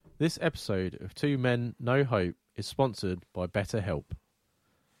This episode of Two Men No Hope is sponsored by BetterHelp.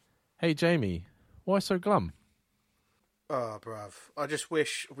 Hey Jamie, why so glum? Oh, bruv. I just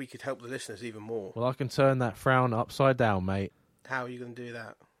wish we could help the listeners even more. Well, I can turn that frown upside down, mate. How are you going to do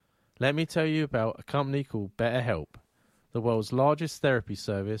that? Let me tell you about a company called BetterHelp, the world's largest therapy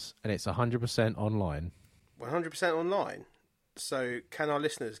service, and it's 100% online. 100% online? So can our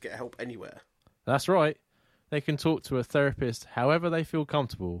listeners get help anywhere? That's right. They can talk to a therapist however they feel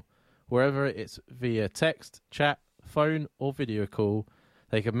comfortable, wherever it's via text, chat, phone or video call.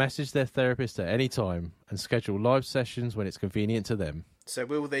 They can message their therapist at any time and schedule live sessions when it's convenient to them. So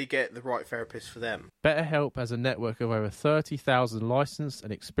will they get the right therapist for them? BetterHelp has a network of over 30,000 licensed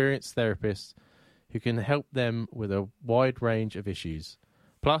and experienced therapists who can help them with a wide range of issues.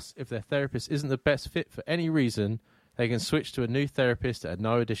 Plus, if their therapist isn't the best fit for any reason, they can switch to a new therapist at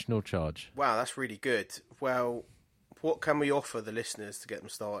no additional charge. Wow, that's really good. Well, what can we offer the listeners to get them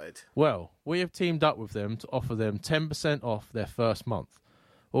started? Well, we have teamed up with them to offer them 10% off their first month.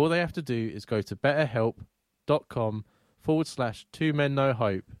 All they have to do is go to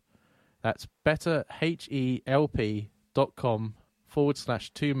betterhelp.com/2mennohope. That's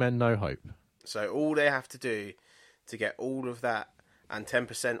betterhelp.com/2mennohope. So all they have to do to get all of that and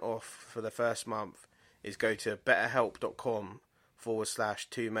 10% off for the first month is go to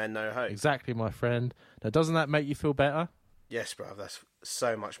betterhelp.com/2mennohope. Exactly, my friend. Now, doesn't that make you feel better? Yes, bruv, that's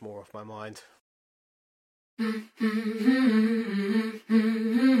so much more off my mind.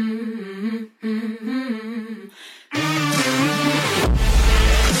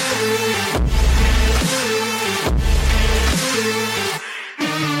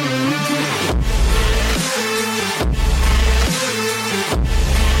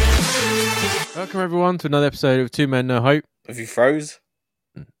 Welcome, everyone, to another episode of Two Men No Hope. Have you froze?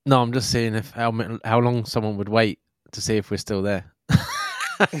 No, I'm just seeing if how long someone would wait to see if we're still there.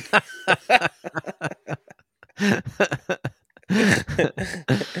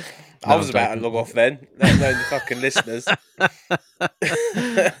 I was about to log off then, let alone the fucking listeners.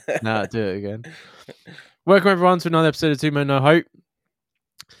 No, do it again. Welcome everyone to another episode of Two Men No Hope.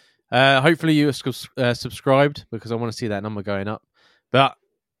 Hopefully you are subscribed because I want to see that number going up. But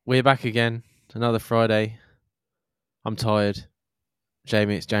we're back again, another Friday. I'm tired.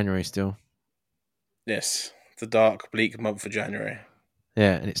 Jamie, it's January still. Yes, the dark, bleak month of January.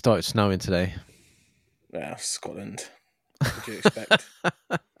 Yeah, and it started snowing today. Yeah, Scotland. What do you expect?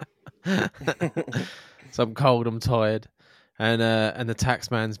 So I'm cold, I'm tired. And the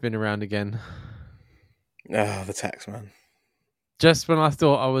tax man's been around again. Oh, the tax man. Just when I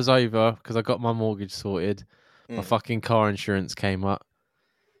thought I was over, because I got my mortgage sorted, my fucking car insurance came up.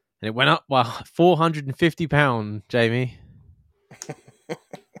 And it went up by £450, Jamie.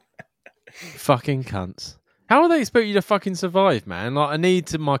 Fucking cunts. How are they expect you to fucking survive, man? Like, I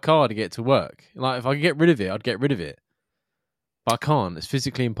need my car to get to work. Like, if I could get rid of it, I'd get rid of it. But I can't. It's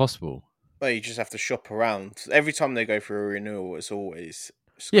physically impossible. Well, you just have to shop around. Every time they go for a renewal, it's always...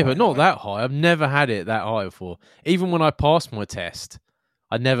 Yeah, but not that high. I've never had it that high before. Even when I passed my test,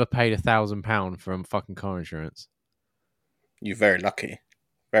 I never paid £1,000 for fucking car insurance. You're very lucky.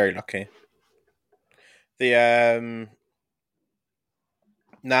 Very lucky. The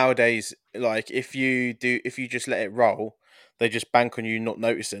nowadays, like if you just let it roll, they just bank on you not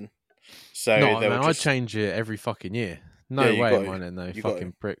noticing. So no, man, I change it every fucking year. No way am I letting those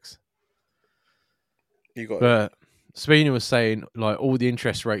fucking pricks. You got But Spina was saying like all the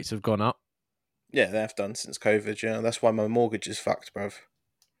interest rates have gone up. Yeah, they have done since COVID. Yeah, that's why my mortgage is fucked, bruv.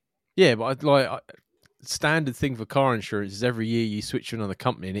 Yeah, but standard thing for car insurance is every year you switch to another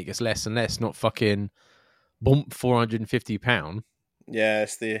company and it gets less and less, not fucking bump £450. Yeah,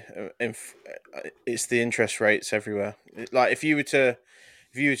 it's the interest rates everywhere. Like if you were to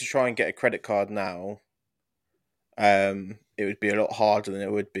try and get a credit card now, it would be a lot harder than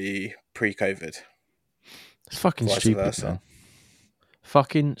it would be pre-COVID. It's fucking stupid, man.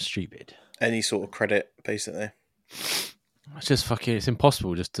 Fucking stupid. Any sort of credit, basically. It's just fucking. It's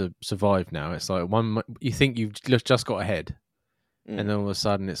impossible just to survive now. It's like you think you've just got ahead, and then all of a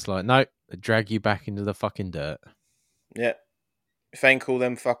sudden it's like, no, they drag you back into the fucking dirt. Yeah. Thank all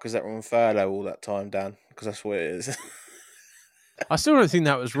them fuckers that were on furlough all that time, Dan, because that's what it is. I still don't think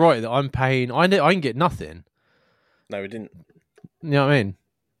that was right. That I'm paying. I can get nothing. No, we didn't. You know what I mean?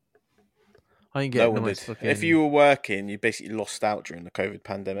 I didn't get. No one did. Fucking... If you were working, you basically lost out during the COVID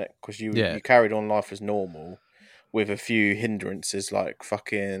pandemic because you carried on life as normal, with a few hindrances like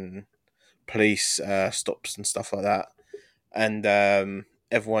fucking police stops and stuff like that, and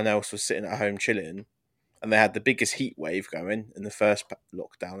everyone else was sitting at home chilling. And they had the biggest heat wave going in the first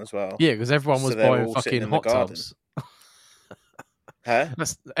lockdown as well. Yeah, because everyone was buying fucking hot tubs. Huh?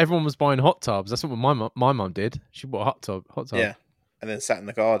 Everyone was buying hot tubs. That's what my mum did. She bought a hot tub. Yeah, and then sat in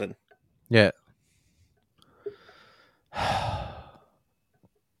the garden. Yeah.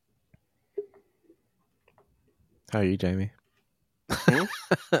 How are you, Jamie? Hmm?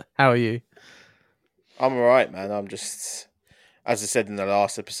 How are you? I'm alright, man. I'm just, as I said in the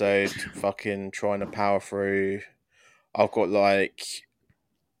last episode, fucking trying to power through. I've got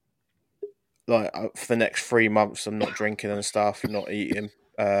for the next 3 months, I'm not drinking and stuff, not eating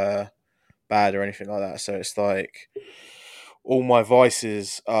bad or anything like that. So it's like all my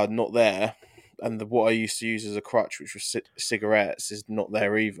vices are not there, and what I used to use as a crutch, which was cigarettes, is not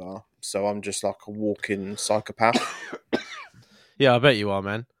there either. So I'm just like a walking psychopath. Yeah, I bet you are,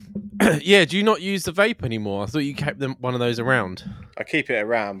 man. Yeah, do you not use the vape anymore? I thought you kept one of those around. I keep it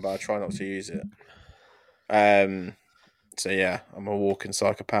around, but I try not to use it. So yeah, I'm a walking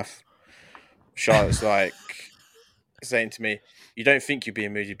psychopath. Charlotte's like saying to me, "You don't think you're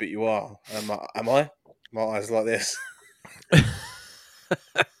being moody, but you are." And I'm like, "Am I?" My eyes like this.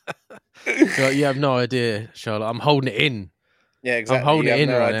 Like, you have no idea, Charlotte. I'm holding it in. Yeah, I'm exactly. holding You it have in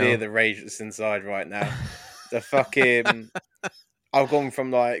no right idea now. the rage that's inside right now. The fucking I've gone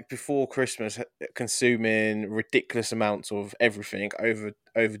from like before Christmas consuming ridiculous amounts of everything,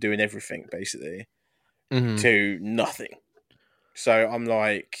 overdoing everything basically, to nothing. So I'm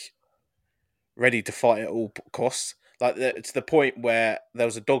like ready to fight at all costs. Like to the point where there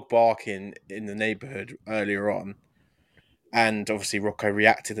was a dog barking in the neighbourhood earlier on, and obviously Rocco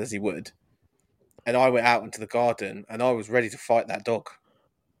reacted as he would. And I went out into the garden, and I was ready to fight that dog.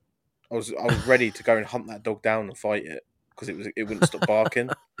 I was ready to go and hunt that dog down and fight it because it wouldn't stop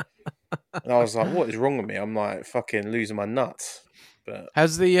barking. And I was like, "What is wrong with me?" I'm like fucking losing my nuts. But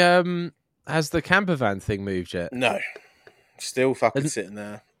has the camper van thing moved yet? no, still fucking sitting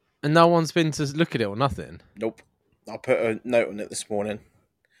there. And no one's been to look at it or nothing? Nope. I put a note on it this morning.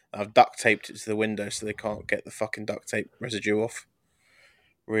 I've duct taped it to the window so they can't get the fucking duct tape residue off.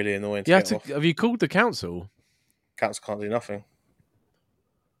 Really annoying to get off. Have you called the council? Council can't do nothing.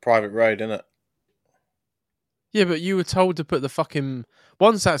 Private road, innit? Yeah, but you were told to put the fucking...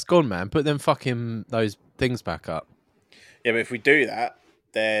 Once that's gone, man, put them fucking those things back up. Yeah, but if we do that,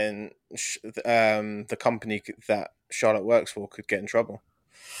 then the company that Charlotte works for could get in trouble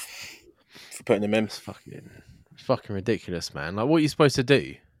for putting them in. It's fucking ridiculous, man. Like, what are you supposed to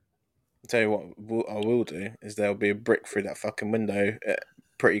do? I'll tell you what I will do is there'll be a brick through that fucking window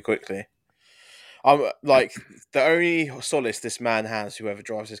pretty quickly. I'm like, the only solace this man has, whoever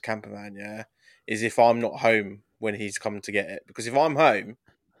drives his camper van, yeah, is if I'm not home when he's come to get it. Because if I'm home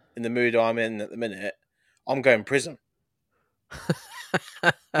in the mood I'm in at the minute, I'm going prison.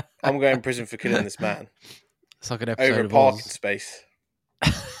 I'm going to prison for killing this man. It's like an episode over a of parking Woes. space.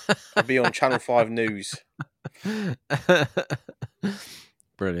 I'll be on Channel 5 News.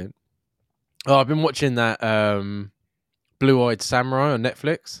 Brilliant. Oh, I've been watching that Blue-Eyed Samurai on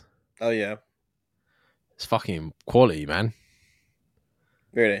Netflix. Oh, yeah. It's fucking quality, man.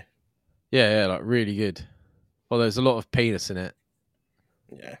 Really? Yeah, like really good. Well, there's a lot of penis in it.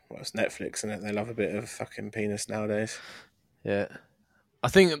 Yeah, well, it's Netflix, isn't it? They love a bit of fucking penis nowadays. Yeah. I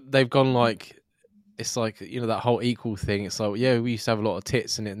think they've gone like, it's like, that whole equal thing. It's like, yeah, we used to have a lot of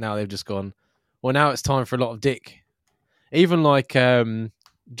tits in it. Now they've just gone, well, now it's time for a lot of dick. Even like Gen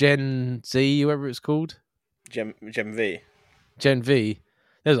Z, whoever it's called. Gen V. Gen V.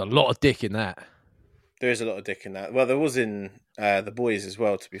 There's a lot of dick in that. There is a lot of dick in that. Well, there was in The Boys as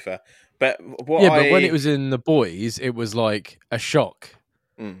well, to be fair. But but when it was in The Boys, it was like a shock.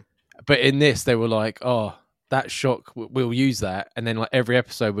 Mm. But in this, they were like, oh, that shock, we'll use that. And then like every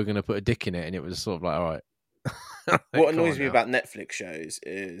episode, we're going to put a dick in it. And it was sort of like, all right. What annoys me about Netflix shows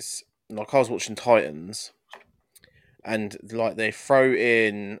is, like, I was watching Titans, and like they throw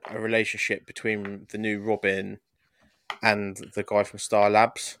in a relationship between the new Robin and the guy from Star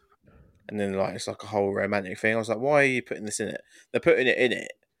Labs. And then like it's like a whole romantic thing. I was like, why are you putting this in it? They're putting it in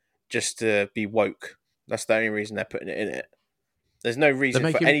it just to be woke. That's the only reason they're putting it in it. There's no reason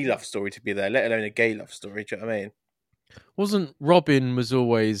for any love story to be there, let alone a gay love story. Do you know what I mean? Wasn't Robin was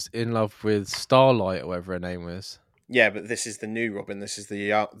always in love with Starlight or whatever her name was? Yeah, but this is the new Robin. This is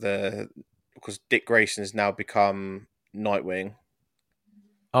the because Dick Grayson has now become Nightwing.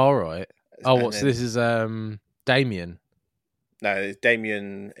 All right. So this is Damien. No,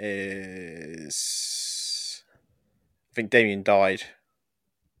 Damien is... I think Damien died.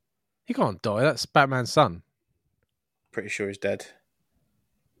 He can't die. That's Batman's son. Pretty sure he's dead.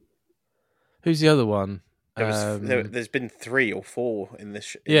 Who's the other one? There's been 3 or 4 in the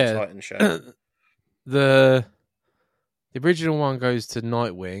Titan show. The original one goes to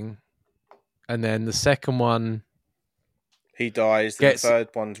Nightwing, and then the second one... He dies. Then the third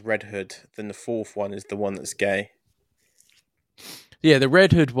one's Red Hood. Then the fourth one is the one that's gay. Yeah, the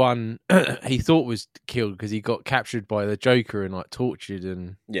Red Hood one he thought was killed because he got captured by the Joker and like tortured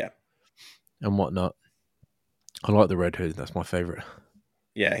and whatnot. I like the Red Hood. That's my favourite.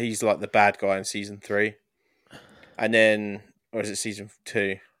 Yeah, he's like the bad guy in season 3. And then, or is it season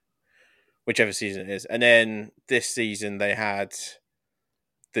 2? Whichever season it is. And then this season they had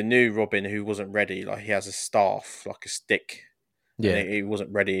the new Robin who wasn't ready. Like he has a staff, like a stick. Yeah. And he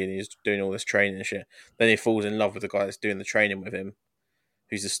wasn't ready and he's doing all this training and shit. Then he falls in love with the guy that's doing the training with him,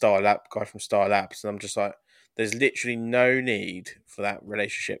 who's the guy from Star Labs. And I'm just like, there's literally no need for that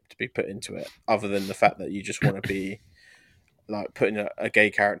relationship to be put into it, other than the fact that you just want to be like putting a gay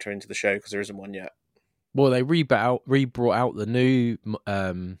character into the show because there isn't one yet. Well, they re-brought out the new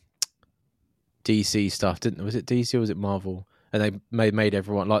DC stuff, didn't they? Was it DC or was it Marvel? And they made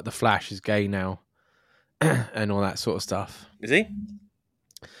everyone, like the Flash is gay now and all that sort of stuff. Is he?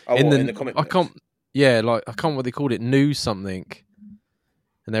 Oh, in the comic books? I can't remember what they called it, News something.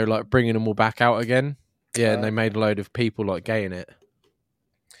 And they were like bringing them all back out again. Yeah, and they made a load of people like gay in it.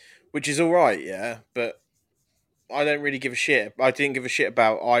 Which is all right, yeah, but I don't really give a shit. I didn't give a shit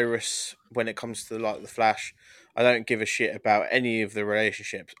about Iris when it comes to like the Flash. I don't give a shit about any of the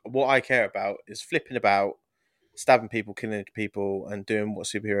relationships. What I care about is flipping about, stabbing people, killing people, and doing what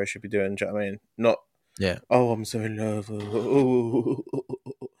superheroes should be doing. Do you know what I mean? Not, oh, I'm so in love.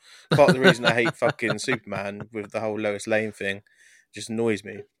 Part of the reason I hate fucking Superman with the whole Lois Lane thing just annoys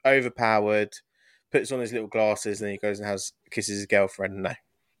me. Overpowered, puts on his little glasses, and then he goes and kisses his girlfriend. No.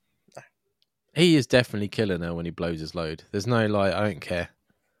 He is definitely killing her when he blows his load. There's no like, I don't care.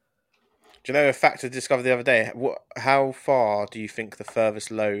 Do you know a fact I discovered the other day? How far do you think the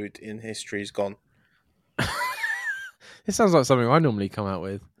furthest load in history's gone? It sounds like something I normally come out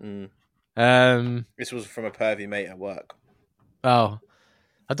with. This was from a pervy mate at work. Oh,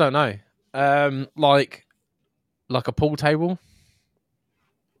 I don't know. Like a pool table.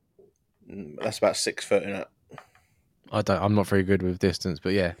 That's about 6 foot, isn't it? I'm not very good with distance,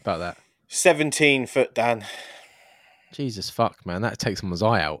 but yeah, about that. 17 foot, Dan. Jesus fuck, man, that takes someone's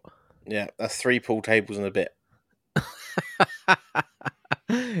eye out. Yeah, that's 3 pool tables and a bit.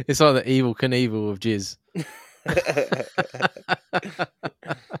 It's like the Evel Knievel of jizz.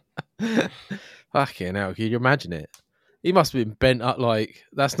 Fucking hell, can you imagine it? He must have been bent up like,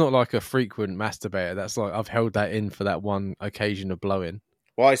 that's not like a frequent masturbator. That's like, I've held that in for that one occasion of blowing.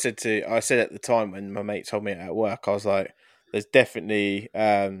 Well, I said at the time when my mate told me at work, I was like, there's definitely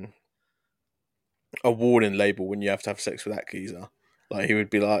a warning label when you have to have sex with that geezer. Like, he would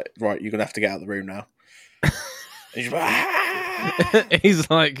be like, right, you're going to have to get out of the room now. He's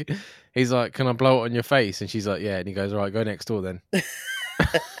like, can I blow it on your face? And she's like, yeah. And he goes, all right, go next door then. He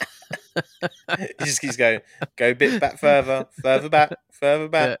just keeps going, go a bit back further back.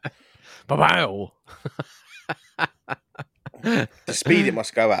 Yeah. Bow. The speed it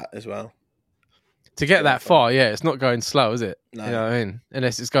must go at as well. To get that far, yeah, it's not going slow, is it? No. You know what I mean?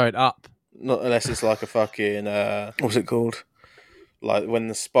 Unless it's going up. Not unless it's like a fucking, what's it called? Like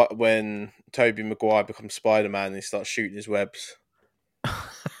when Tobey Maguire becomes Spider-Man and he starts shooting his webs.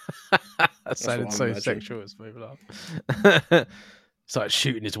 That sounded so sexual. It's moving up. Starts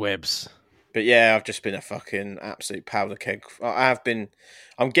shooting his webs. But yeah, I've just been a fucking absolute powder keg.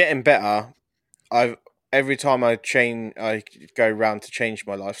 I'm getting better. Every time I go around to change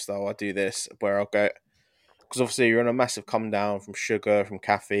my lifestyle, I do this where I'll go, because obviously you're on a massive come down from sugar, from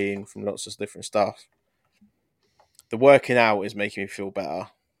caffeine, from lots of different stuff. The working out is making me feel better.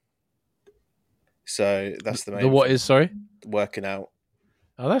 So that's the main thing. What is, sorry? Working out.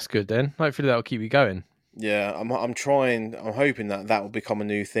 Oh, that's good then. Hopefully that'll keep you going. Yeah, I'm hoping that will become a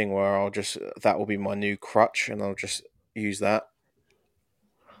new thing where that will be my new crutch and I'll just use that.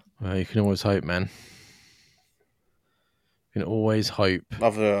 Well, you can always hope, man. You can always hope.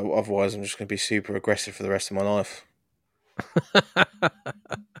 Otherwise, I'm just going to be super aggressive for the rest of my life.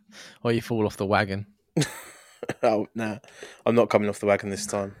 Or you fall off the wagon. Oh, no. I'm not coming off the wagon this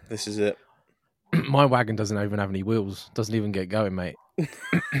time. This is it. My wagon doesn't even have any wheels. Doesn't even get going, mate.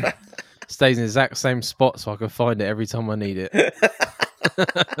 Stays in the exact same spot so I can find it every time I need it.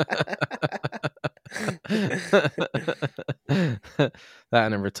 That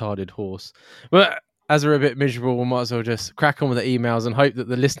and a retarded horse. But as we're a bit miserable, we might as well just crack on with the emails and hope that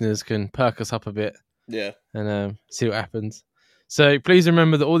the listeners can perk us up a bit. Yeah. And see what happens. So please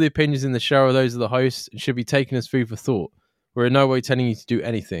remember that all the opinions in the show are those of the host and should be taken as food for thought. We're in no way telling you to do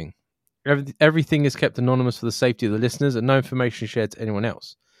anything. Everything is kept anonymous for the safety of the listeners and no information shared to anyone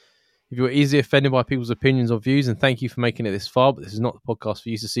else. If you are easily offended by people's opinions or views, then thank you for making it this far, but this is not the podcast for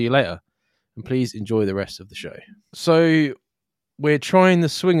you, to see you later. And please enjoy the rest of the show. So we're trying the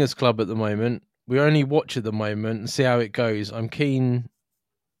Swingers Club at the moment. We only watch at the moment and see how it goes. I'm keen.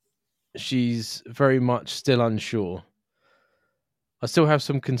 She's very much still unsure. I still have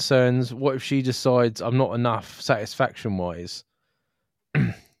some concerns. What if she decides I'm not enough satisfaction-wise?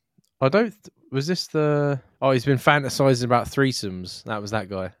 I don't. Was this the? Oh, he's been fantasizing about threesomes. That was that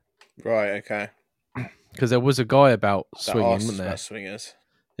guy. Right. Okay. Because there was a guy about That swinging, asked wasn't there? about swingers.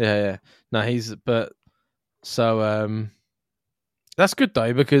 Yeah. No, he's. But so that's good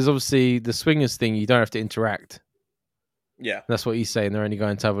though, because obviously the swingers thing, you don't have to interact. Yeah. That's what he's saying. They're only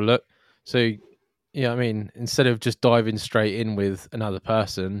going to have a look. So, yeah, I mean, instead of just diving straight in with another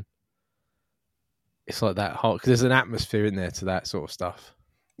person, it's like that hot because there's an atmosphere in there to that sort of stuff.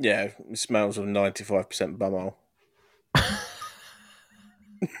 Yeah, it smells of 95% bumhole.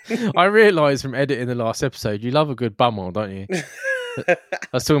 I realised from editing the last episode, you love a good bumhole, don't you? I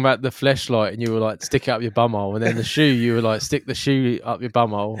was talking about the fleshlight, and you were like, stick it up your bumhole, and then the shoe, you were like, stick the shoe up your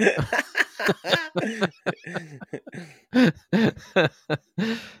bumhole.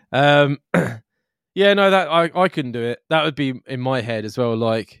 Yeah, no, that I couldn't do it. That would be in my head as well.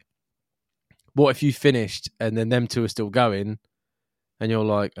 Like, what if you finished and then them two are still going, and you're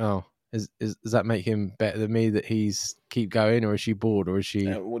like, oh, does that make him better than me that he's keep going, or is she bored, or is she?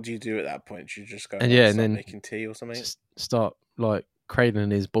 What do you do at that point? You just go And yeah, and start then making tea or something? just start like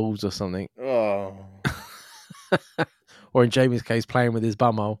cradling his balls or something. Oh. Or in Jamie's case, playing with his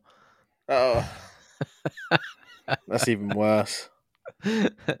bumhole. Oh. That's even worse.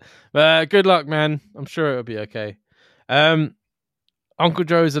 But good luck, man. I'm sure it'll be okay. Uncle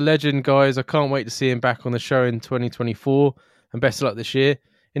Joe is a legend, guys. I can't wait to see him back on the show in 2024. And best of luck this year.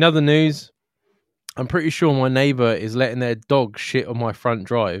 In other news, I'm pretty sure my neighbour is letting their dog shit on my front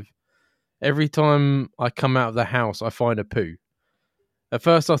drive. Every time I come out of the house, I find a poo. At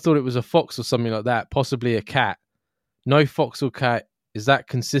first, I thought it was a fox or something like that, possibly a cat. No fox or cat is that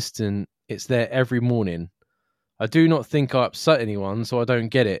consistent. It's there every morning. I do not think I upset anyone, so I don't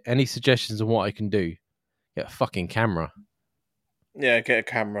get it. Any suggestions on what I can do? Get a fucking camera. Yeah, get a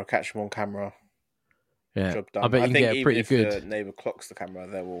camera, catch them on camera. Yeah, Job done. I bet you can think get a even pretty if good. the neighbour clocks the camera,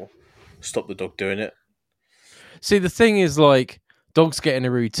 they will stop the dog doing it. See, the thing is, like, dogs get in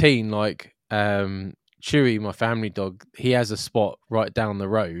a routine. Like, Chewy, my family dog, he has a spot right down the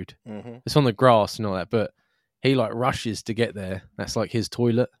road. Mm-hmm. It's on the grass and all that, but he like rushes to get there. That's like his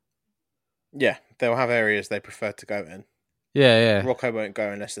toilet. Yeah, they'll have areas they prefer to go in. Yeah. Rocco won't go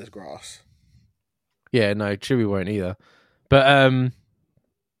unless there's grass. Yeah, no, Chewy won't either. But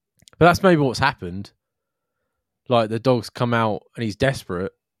that's maybe what's happened. Like the dog's come out and he's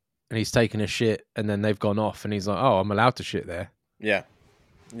desperate and he's taken a shit and then they've gone off and he's like, oh, I'm allowed to shit there. Yeah.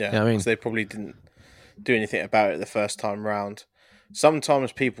 You know what I mean? Because they probably didn't do anything about it the first time round.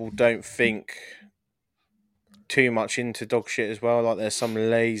 Sometimes people don't think too much into dog shit as well. Like there's some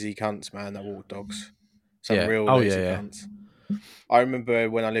lazy cunts, man, that walk dogs. Some real lazy cunts. I remember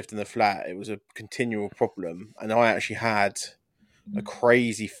when I lived in the flat, it was a continual problem, and I actually had a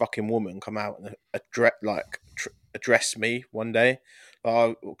crazy fucking woman come out and address me one day,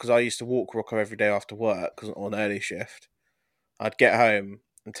 because I used to walk Rocco every day after work because on early shift. I'd get home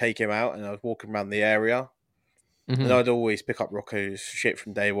and take him out, and I was walking around the area, and I'd always pick up Rocco's shit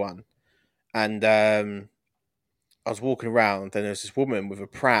from day one. And I was walking around, and there was this woman with a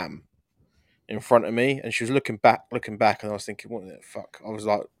pram in front of me, and she was looking back, and I was thinking, what the fuck? I was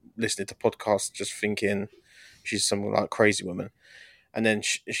like listening to podcasts, just thinking she's some like crazy woman. And then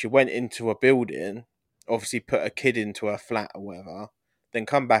she went into a building, obviously put a kid into her flat or whatever, then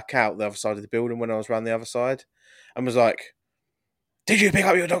come back out the other side of the building when I was around the other side, and was like, did you pick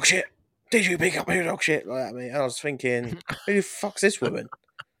up your dog shit? Did you pick up your dog shit? Like that at me. And I was thinking, who the fuck's this woman?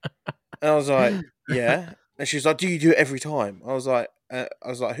 And I was like, yeah. And she was like, do you do it every time? I was like,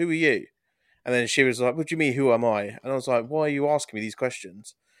 who are you? And then she was like, what do you mean, who am I? And I was like, why are you asking me these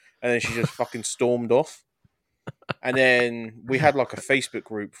questions? And then she just fucking stormed off. And then we had like a Facebook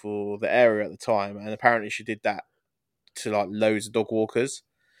group for the area at the time. And apparently she did that to like loads of dog walkers.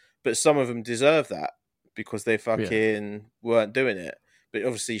 But some of them deserve that because they fucking weren't doing it. But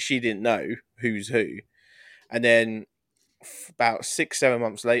obviously she didn't know who's who. And then about 6-7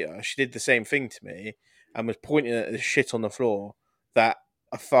 months later, she did the same thing to me and was pointing at the shit on the floor that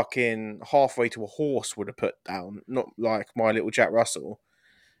a fucking halfway to a horse would have put down, not like my little Jack Russell.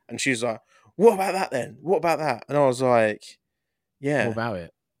 And she was like, what about that then? What about that? And I was like, yeah. What about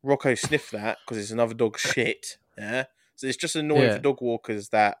it? Rocco sniffed that because it's another dog's shit. Yeah. So it's just annoying for dog walkers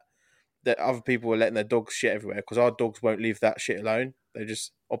that other people are letting their dogs shit everywhere because our dogs won't leave that shit alone. They're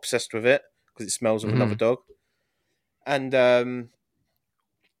just obsessed with it because it smells of another dog. And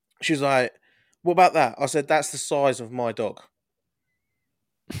she was like, what about that? I said, that's the size of my dog.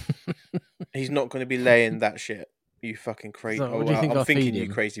 He's not going to be laying that shit. You fucking crazy. So, what do you think I'm I thinking feed you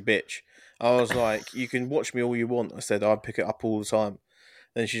him? crazy bitch. I was like, you can watch me all you want. I said, I'd pick it up all the time.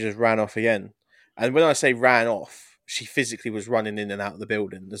 Then she just ran off again. And when I say ran off, she physically was running in and out of the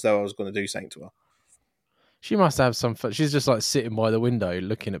building as though I was going to do something to her. She must have some fun. She's just like sitting by the window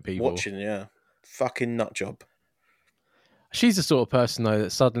looking at people. Watching, yeah. Fucking nut job. She's the sort of person, though,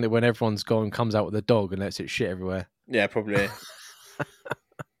 that suddenly, when everyone's gone, comes out with a dog and lets it shit everywhere. Yeah, probably.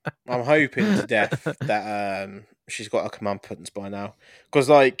 I'm hoping to death that she's got a comeuppance by now. Because,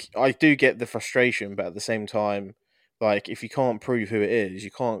 like, I do get the frustration, but at the same time, like, if you can't prove who it is,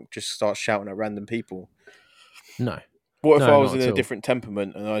 you can't just start shouting at random people. No. What if No, I was not in at a all. different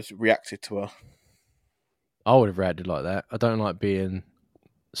temperament and I reacted to her? I would have reacted like that. I don't like being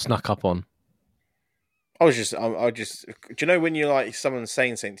snuck up on. I just, do you know when you're like, someone's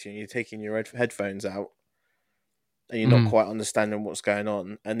saying something to you and you're taking your headphones out and you're not quite understanding what's going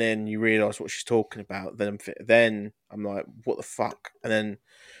on, and then you realise what she's talking about, then I'm like, what the fuck? And then,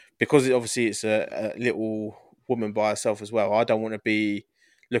 because obviously it's a little woman by herself as well, I don't want to be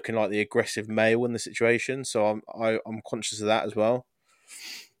looking like the aggressive male in the situation, so I'm conscious of that as well.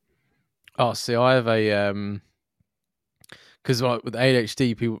 Oh, see, I have a because like with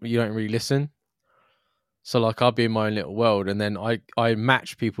ADHD, people you don't really listen. So like I'll be in my own little world, and then I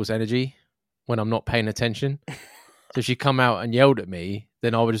match people's energy when I'm not paying attention. So if she come out and yelled at me,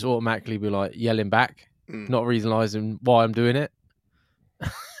 then I would just automatically be like yelling back, not realising why I'm doing it.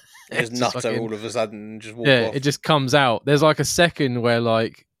 Just nutter all of a sudden, just walk off. It just comes out. There's like a second where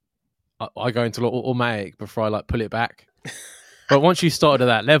like I go into like automatic before I like pull it back. But once you started at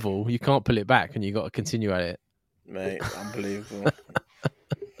that level, you can't pull it back, and you got to continue at it. Mate, unbelievable.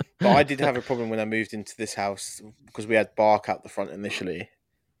 But I did have a problem when I moved into this house because we had bark out the front initially.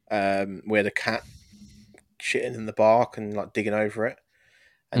 We had a cat shitting in the bark and like digging over it,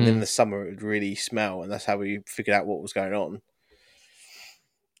 and in the summer it would really smell, and that's how we figured out what was going on.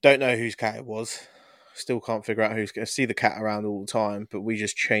 Don't know whose cat it was. Still can't figure out who's going to see the cat around all the time, but we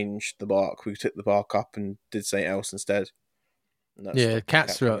just changed the bark. We took the bark up and did something else instead. Yeah,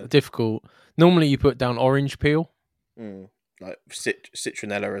 cats are difficult. Normally you put down orange peel. Like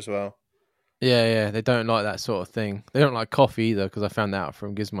citronella as well. Yeah, they don't like that sort of thing. They don't like coffee either, because I found that out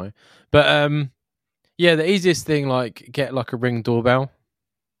from Gizmo. But yeah, the easiest thing, like, get like a Ring doorbell.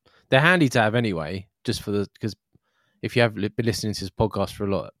 They're handy to have anyway, just for because if you have been listening to this podcast for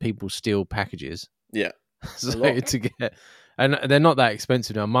a lot, people steal packages. Yeah, so to get, and they're not that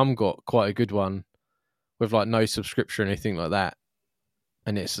expensive now. Mum got quite a good one with like no subscription or anything like that,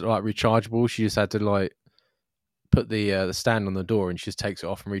 and it's like rechargeable. She just had to like put the stand on the door, and she just takes it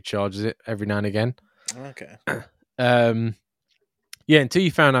off and recharges it every now and again. Okay. Yeah, until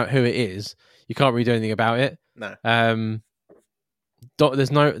you found out who it is, you can't really do anything about it. No.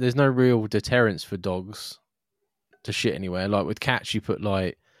 There's no real deterrence for dogs to shit anywhere. Like with cats, you put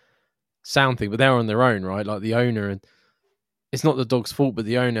like sound thing, but they're on their own, right? Like the owner, and it's not the dog's fault, but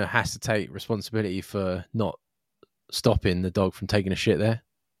the owner has to take responsibility for not stopping the dog from taking a shit there.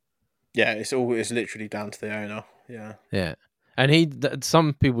 Yeah, it's literally down to the owner. Yeah. And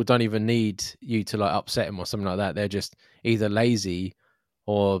some people don't even need you to like upset him or something like that. They're just either lazy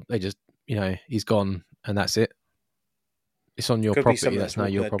or they just, he's gone and that's it. It's on your property. That's now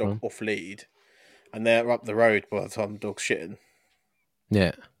your problem. Dog off lead, and they're up the road by the time the dog's shitting.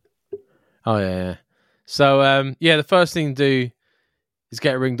 Yeah. Oh yeah. So the first thing to do is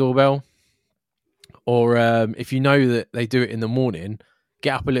get a Ring doorbell, or if you know that they do it in the morning,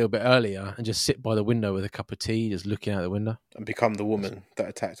 get up a little bit earlier and just sit by the window with a cup of tea, just looking out the window. And become the woman that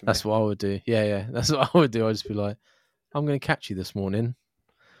attacked me. That's what I would do. Yeah. That's what I would do. I'd just be like, I'm going to catch you this morning.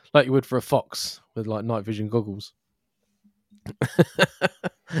 Like you would for a fox with like night vision goggles.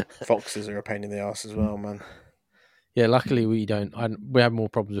 Foxes are a pain in the ass as well, man. Yeah, luckily we don't. We have more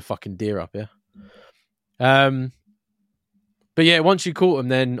problems with fucking deer up here. But yeah, once you caught him,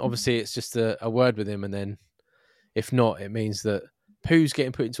 then obviously it's just a word with him, and then if not, it means that poo's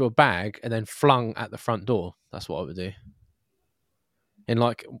getting put into a bag and then flung at the front door. That's what I would do. And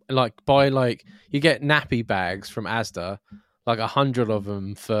like buy like you get nappy bags from Asda, like 100 of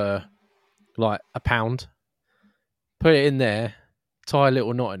them for like £1. Put it in there, tie a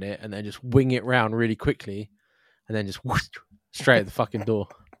little knot in it, and then just wing it round really quickly, and then just whoosh, straight at the fucking door.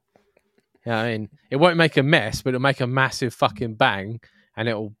 Yeah, I mean, it won't make a mess, but it'll make a massive fucking bang, and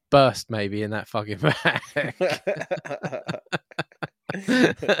it'll burst maybe in that fucking bag.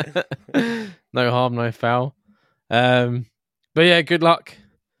 No harm, no foul. But yeah, good luck.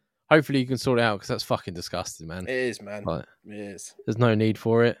 Hopefully you can sort it out, because that's fucking disgusting, man. It is, man. Like, it is. There's no need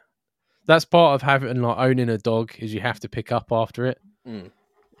for it. That's part of owning a dog, is you have to pick up after it.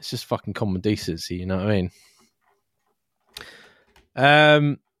 It's just fucking common decency, you know what I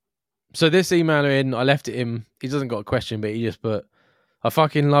mean? So this emailer in, I left it in. He doesn't got a question, but he just put, "I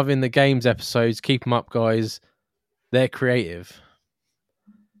fucking loving the games episodes. Keep them up, guys. They're creative."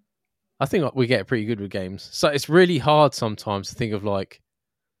 I think we get pretty good with games. So it's really hard sometimes to think of like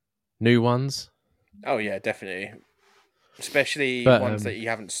new ones. Oh yeah, definitely. Especially But, ones that you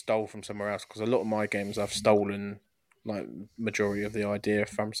haven't stole from somewhere else. Because a lot of my games I've stolen like majority of the idea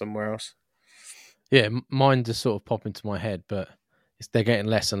from somewhere else. Yeah, mine just sort of pop into my head, but they're getting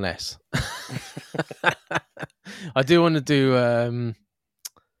less and less. I do want to do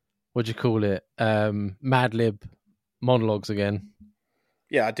what do you call it? Mad Lib monologues again.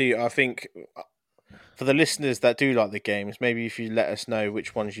 Yeah, I do. I think for the listeners that do like the games, maybe if you let us know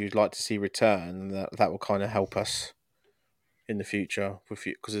which ones you'd like to see return, that will kind of help us in the future with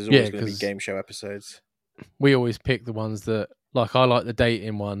you, because there's always going to be game show episodes. We always pick the ones that, like, I like the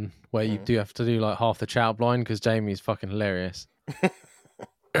dating one where you do have to do like half the chat blind because Jamie's fucking hilarious.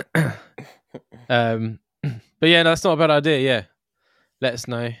 But yeah, that's not a bad idea. Yeah, let us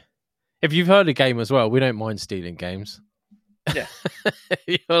know if you've heard a game as well. We don't mind stealing games. Yeah.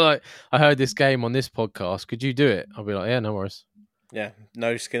 You're like, I heard this game on this podcast. Could you do it? I'll be like, yeah, no worries. Yeah,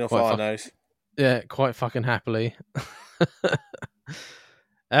 no skin off our nose. Yeah, quite fucking happily.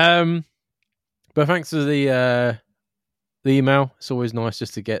 But thanks for the email. It's always nice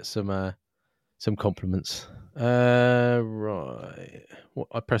just to get some compliments. Right. Well,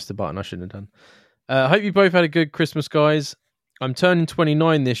 I pressed the button I shouldn't have done. I hope you both had a good Christmas, guys. I'm turning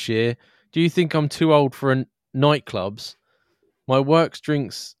 29 this year. Do you think I'm too old for nightclubs? My work's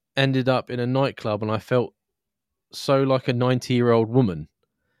drinks ended up in a nightclub and I felt so like a 90-year-old woman.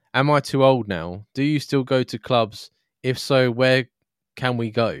 Am I too old now? Do you still go to clubs? If so, where can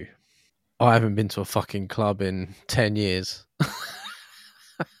we go? I haven't been to a fucking club in 10 years.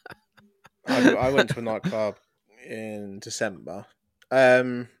 I went to a nightclub in December.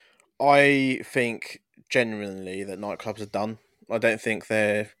 I think genuinely that nightclubs are done. I don't think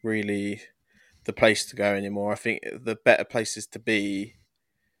they're really the place to go anymore. I think the better places to be,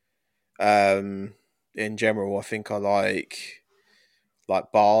 in general, I think I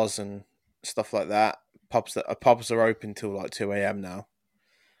like bars and stuff like that. Pubs are open till like 2 a.m. now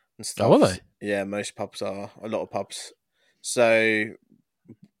and stuff. Oh, are they? Yeah, most pubs are. A lot of pubs. So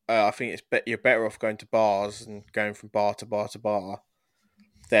I think you're better off going to bars and going from bar to bar to bar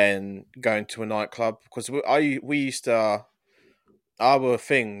than going to a nightclub, because we used to, our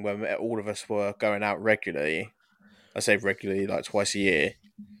thing when all of us were going out regularly, I say regularly like twice a year,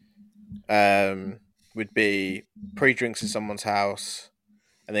 would be pre-drinks at someone's house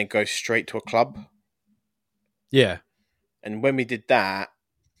and then go straight to a club. Yeah. And when we did that,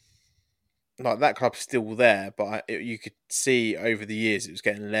 like, that club's still there, but you could see over the years it was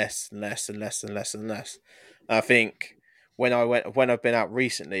getting less and less and less and less and less. And I think when I've been out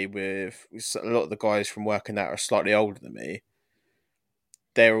recently with a lot of the guys from working that are slightly older than me,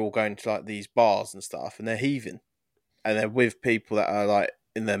 they're all going to like these bars and stuff, and they're heaving, and they're with people that are like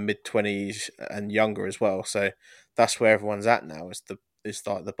in their mid-20s and younger as well. So that's where everyone's at now. It's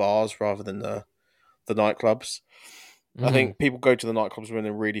like the bars rather than the nightclubs. I think people go to the nightclubs when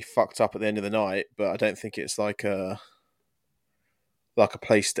they're really fucked up at the end of the night, but I don't think it's like a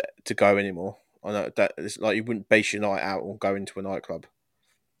place to go anymore. I know that it's like you wouldn't base your night out on going to a nightclub.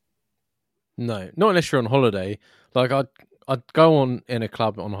 No, not unless you're on holiday. Like I'd go on in a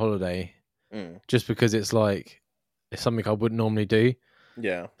club on holiday just because it's like it's something I wouldn't normally do.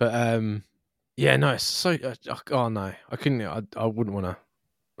 Yeah, but yeah, no, it's so. Oh no, I couldn't. I wouldn't want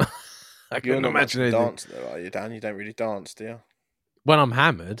to. I couldn't imagine it. You're not much of a dancer, though, are you, Dan? You don't really dance, do you? When I'm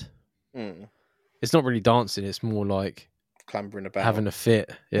hammered, it's not really dancing. It's more like clambering about, having a fit.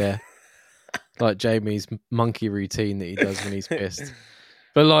 Yeah, like Jamie's monkey routine that he does when he's pissed.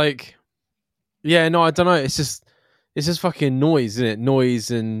 But like, yeah, no, I don't know. It's just fucking noise, isn't it?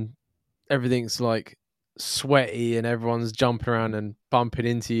 Noise, and everything's like sweaty, and everyone's jumping around and bumping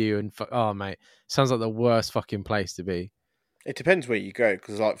into you. And oh, mate, sounds like the worst fucking place to be. It depends where you go,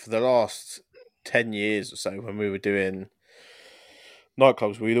 because like for the last 10 years or so, when we were doing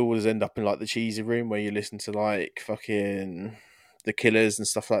nightclubs, we'd always end up in like the cheesy room where you listen to like fucking the Killers and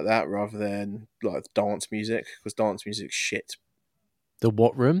stuff like that, rather than like dance music, because dance music's shit. The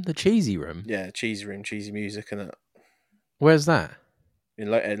what room? The cheesy room? Yeah, cheesy room, cheesy music, and it. Where's that?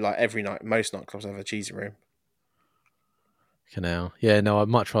 In like every night, most nightclubs have a cheesy room. Canal. Yeah, no, I'd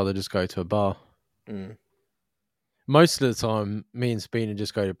much rather just go to a bar. Most of the time, me and Spina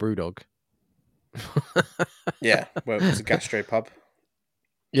just go to Brewdog. Yeah, well, it's a gastro pub.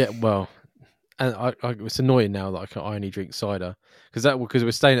 Yeah, well, and it's annoying now that I only drink cider because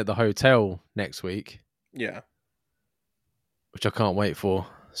we're staying at the hotel next week. Yeah, which I can't wait for.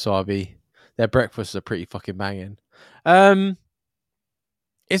 So their breakfasts are pretty fucking banging.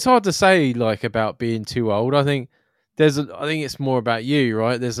 It's hard to say like about being too old. I think it's more about you,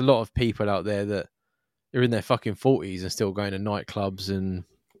 right? There's a lot of people out there that are in their fucking 40s and still going to nightclubs and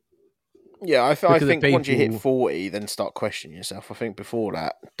yeah. I think once you hit 40, then start questioning yourself. I think before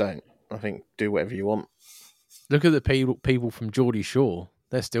that, don't. I think do whatever you want. Look at the people from Geordie Shore.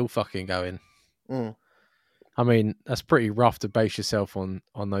 They're still fucking going. Mm. I mean, that's pretty rough to base yourself on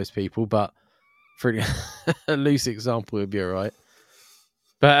those people, but for a loose example would be all right.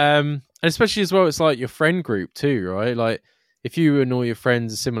 But and especially as well, it's like your friend group too, right? Like if you and all your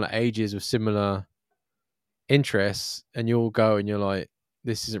friends are similar ages with similar interests, and you all go and you're like,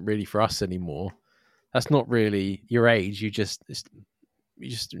 this isn't really for us anymore. That's not really your age. You just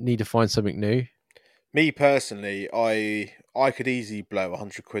need to find something new. Me personally, I could easily blow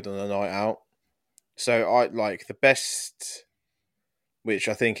 100 quid on a night out. So I like the best, which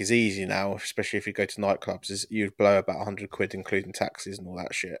I think is easy now, especially if you go to nightclubs, is you'd blow about 100 quid, including taxes and all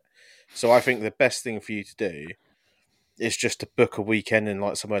that shit. So I think the best thing for you to do is just to book a weekend in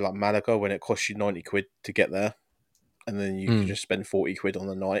like somewhere like Malaga when it costs you 90 quid to get there. And then you could just spend 40 quid on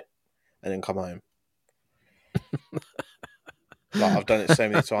the night and then come home. Like I've done it so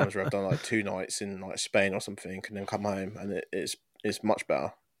many times where I've done like 2 nights in like Spain or something and then come home, and it's much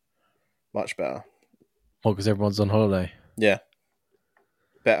better. Much better. Well, because everyone's on holiday. Yeah.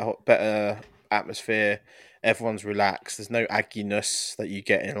 Better atmosphere. Everyone's relaxed. There's no agginess that you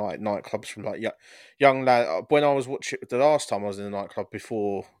get in like nightclubs from like young lad. When I was watching the last time I was in a nightclub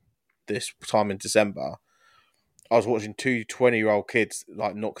before this time in December, I was watching 2 20-year-old kids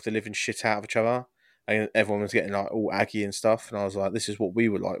like knock the living shit out of each other, and everyone was getting like all aggy and stuff. And I was like, this is what we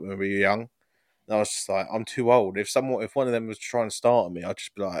were like when we were young. And I was just like, I'm too old. If one of them was trying to start on me, I'd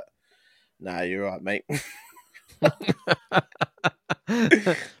just be like, nah, you're right, mate.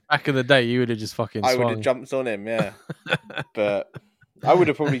 Back in the day, you would have just fucking swung. I would have jumped on him, yeah. But I would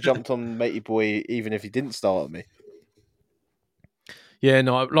have probably jumped on Matey Boy even if he didn't start on me. Yeah,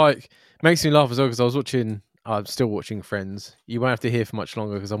 no, like, makes me laugh as well because I'm still watching Friends. You won't have to hear for much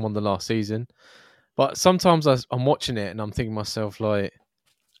longer because I'm on the last season. But sometimes I'm watching it and I'm thinking to myself, like,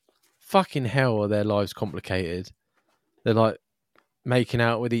 fucking hell, are their lives complicated? They're like making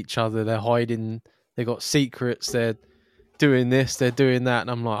out with each other, they're hiding, they got secrets, they're doing this, they're doing that,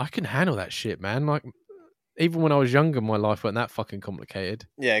 and I'm like, I can handle that shit, man. Like, even when I was younger, my life wasn't that fucking complicated.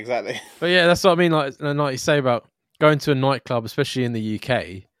 Yeah, exactly. But yeah, that's what I mean. Like you say about going to a nightclub, especially in the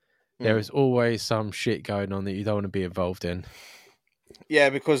UK, there is always some shit going on that you don't want to be involved in. Yeah,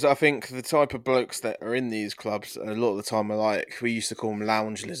 because I think the type of blokes that are in these clubs a lot of the time are like, we used to call them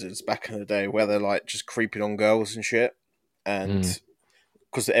lounge lizards back in the day, where they're like just creeping on girls and shit. And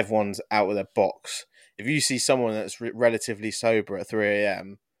because everyone's out of their box. If you see someone that's relatively sober at 3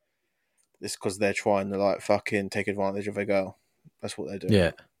 a.m, it's because they're trying to like fucking take advantage of a girl. That's what they're doing.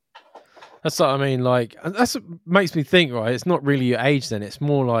 Yeah. That's what I mean. Like, that's what makes me think, right? It's not really your age then. It's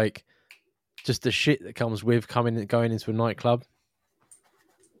more like just the shit that comes with going into a nightclub.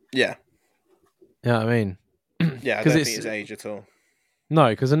 Yeah. You know what I mean? Yeah, I don't think it's age at all. No,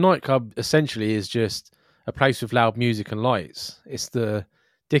 because a nightclub essentially is just a place with loud music and lights. It's the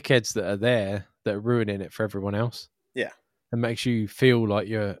dickheads that are there that are ruining it for everyone else. Yeah. It makes you feel like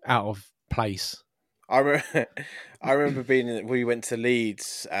you're out of place. I remember we went to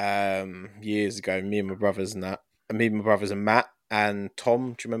Leeds years ago, me and my brothers and that. And me and my brothers and Matt and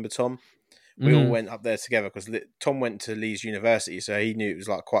Tom. Do you remember Tom? We all went up there together because Tom went to Leeds University, so he knew it was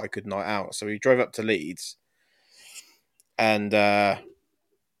like quite a good night out. So we drove up to Leeds, and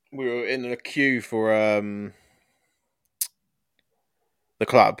we were in a queue for the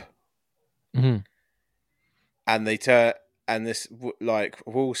club, and we're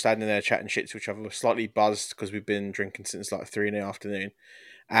all standing there chatting shit to each other. We're slightly buzzed because we've been drinking since like 3 in the afternoon,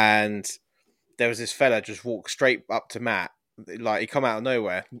 and there was this fella just walked straight up to Matt. Like, he come out of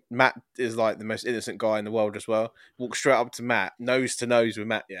nowhere. Matt is like the most innocent guy in the world as well. Walks straight up to Matt, nose to nose with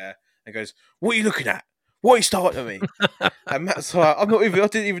Matt, yeah, and goes, "What are you looking at? What are you starting at me?" And Matt's like, I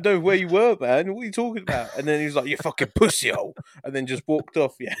didn't even know where you were, man. What are you talking about? And then he was like, "You fucking pussy hole," and then just walked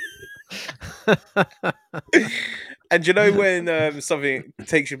off, yeah. And you know when something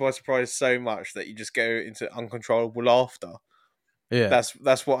takes you by surprise so much that you just go into uncontrollable laughter? Yeah,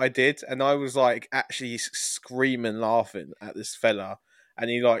 that's what I did, and I was like actually screaming, laughing at this fella, and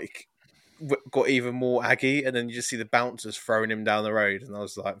he like got even more aggy, and then you just see the bouncers throwing him down the road, and I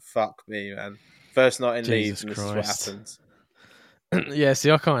was like, "Fuck me, man!" First night in Leeds, and this is what happens. Yeah,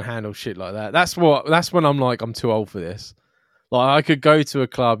 see, I can't handle shit like that. That's when I'm like, I'm too old for this. Like, I could go to a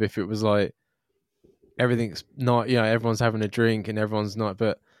club if it was like everything's not, everyone's having a drink and everyone's not.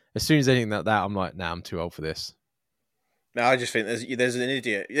 But as soon as anything like that, I'm like, nah, I'm too old for this. No, I just think there's an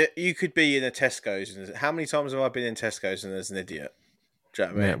idiot. You could be in a Tesco's, and how many times have I been in Tesco's and there's an idiot? Do you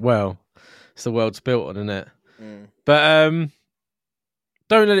know what I mean? Yeah, well, it's the world's built on, isn't it? Mm. But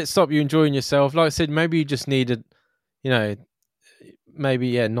don't let it stop you enjoying yourself. Like I said, maybe you just need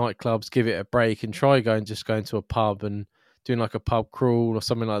nightclubs, give it a break and try going to a pub and doing like a pub crawl or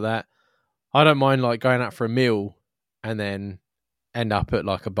something like that. I don't mind like going out for a meal and then end up at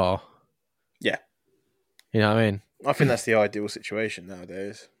like a bar. Yeah. You know what I mean? I think that's the ideal situation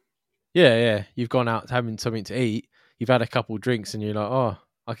nowadays. Yeah. You've gone out having something to eat. You've had a couple of drinks and you're like, oh,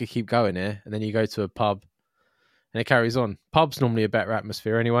 I could keep going here. And then you go to a pub and it carries on. Pub's normally a better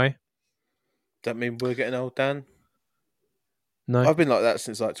atmosphere anyway. Does that mean we're getting old, Dan? No. I've been like that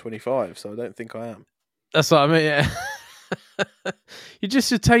since like 25, so I don't think I am. That's what I mean, yeah.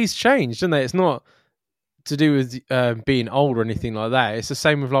 Your taste changed, didn't they? It's not to do with being old or anything like that. It's the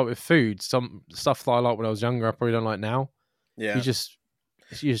same with food. Some stuff that I like when I was younger, I probably don't like now. Yeah. You just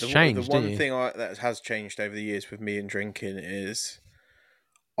changed. The one thing that has changed over the years with me and drinking is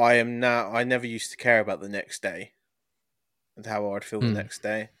I never used to care about the next day and how I'd feel the next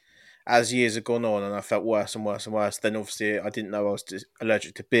day. As years have gone on and I felt worse and worse and worse, then obviously I didn't know I was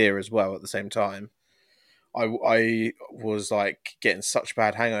allergic to beer as well at the same time. I was like getting such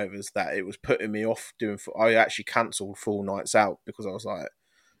bad hangovers that it was putting me off I actually cancelled full nights out because I was like,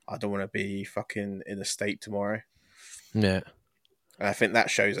 I don't want to be fucking in a state tomorrow. Yeah. And I think that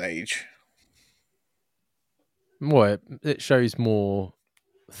shows age. Well, it shows more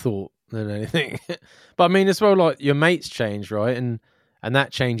thought than anything. But I mean, as well, like your mates change, right? And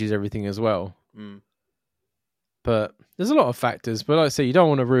that changes everything as well. Mm. But there's a lot of factors. But like I say, you don't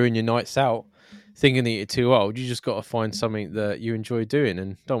want to ruin your nights out thinking that you're too old. You just got to find something that you enjoy doing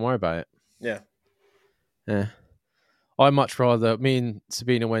and don't worry about it. Yeah. Yeah. I much rather, me and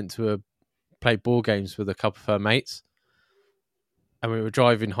Sabina went to play board games with a couple of her mates. And we were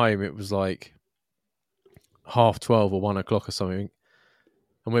driving home. It was like 12:30 or 1:00 or something.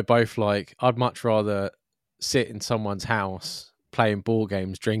 And we're both like, I'd much rather sit in someone's house playing board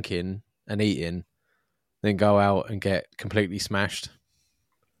games, drinking and eating than go out and get completely smashed.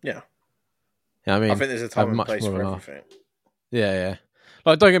 Yeah. I mean, I think there's a time and place for everything. Yeah.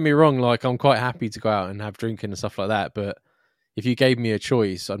 Like, don't get me wrong. Like, I'm quite happy to go out and have drinking and stuff like that. But if you gave me a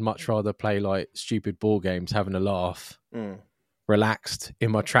choice, I'd much rather play like stupid board games, having a laugh, relaxed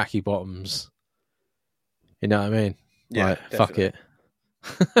in my tracky bottoms. You know what I mean? Yeah, like, definitely.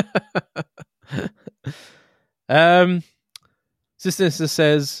 Fuck it. Sister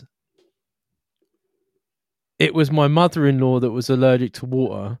says, it was my mother-in-law that was allergic to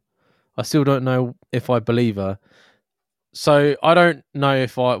water. I still don't know if I believe her. So I don't know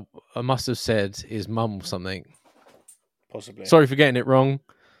if I must have said his mum or something. Possibly. Sorry for getting it wrong.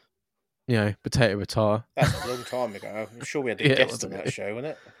 Potato. That's a long time ago. I'm sure we had a guest on that show,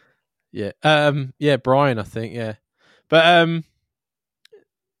 wasn't it? Yeah. Brian, I think, yeah. But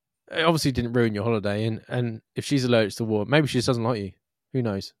it obviously didn't ruin your holiday, and if she's allergic to water, maybe she just doesn't like you. Who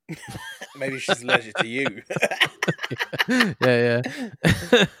knows? Maybe she's allergic to you. Yeah.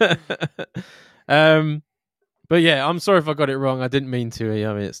 But yeah, I'm sorry if I got it wrong. I didn't mean to.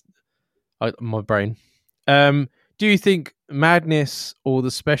 I mean, it's my brain. Do you think Madness or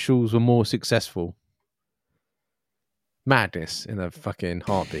the specials were more successful? Madness in a fucking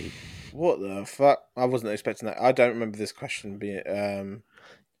heartbeat. What the fuck? I wasn't expecting that. I don't remember this question being.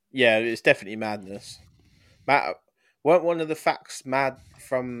 Yeah, it's definitely Madness. Weren't one of the facts mad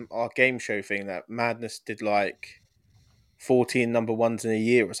from our game show thing that Madness did like 14 number ones in a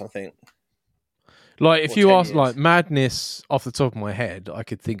year or something? Like, if you ask, like, Madness off the top of my head, I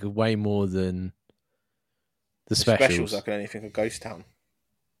could think of way more than the specials. I can only think of Ghost Town.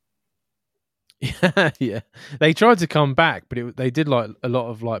 Yeah. They tried to come back, but they did like a lot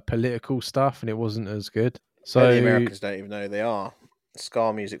of like political stuff, and it wasn't as good. So the Americans don't even know who they are.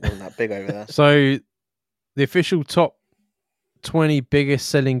 Ska music wasn't that big over there. So the official top 20 biggest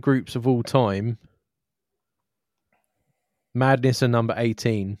selling groups of all time, Madness are number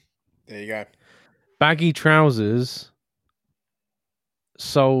 18. There you go. Baggy Trousers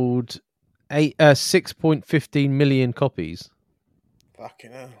sold 6.15 million copies.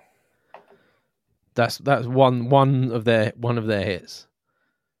 Fucking hell. That's one of their hits.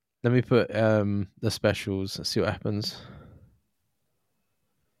 Let me put the specials. Let's see what happens.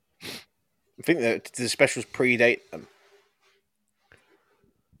 I think that the specials predate them.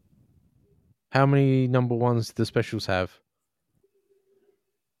 How many number ones do the specials have?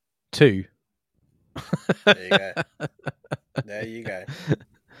 2. There you go. There you go.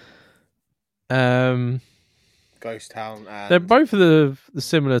 Ghost Town and... They're both of the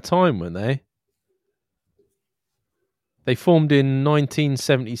similar time, weren't they? They formed in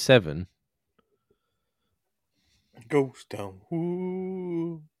 1977. Ghost Town.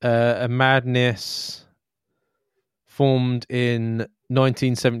 Ooh. A Madness formed in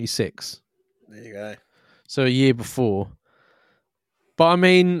 1976. There you go. So a year before. But I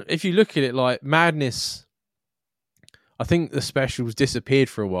mean, if you look at it, like Madness, I think the specials disappeared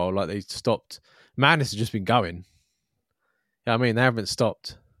for a while. Like they stopped. Madness has just been going. Yeah, I mean, they haven't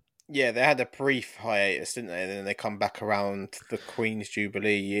stopped. Yeah, they had a brief hiatus, didn't they? And then they come back around the Queen's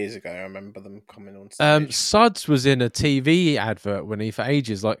Jubilee years ago. I remember them coming on stage. Suds was in a TV advert for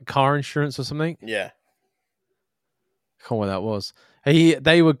ages, like car insurance or something. Yeah. I can't remember what that was.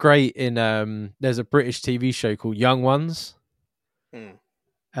 They were great in there's a British TV show called Young Ones.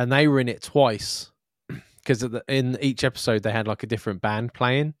 And they were in it twice. Because in each episode they had like a different band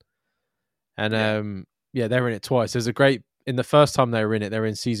playing. And they were in it twice. There's a great in the first time they were in it, they were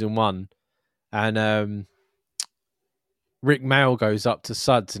in season 1. And Rick Mail goes up to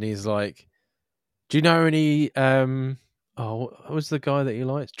Suds and he's like, do you know any what was the guy that he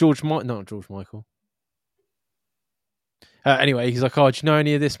likes? Not George Michael. Anyway, he's like, do you know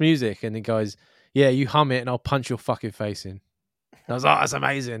any of this music? And the guy's, yeah, you hum it and I'll punch your fucking face in. And I was like, that's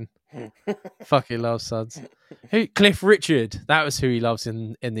amazing. Fucking love Suds. Cliff Richard. That was who he loves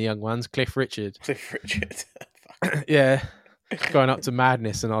in the Young Ones. Cliff Richard. Cliff Richard. Yeah. Going up to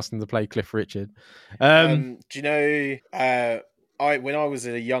Madness and asking to play Cliff Richard. Do you know, when I was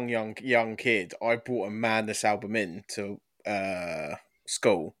a young kid, I brought a Madness album in to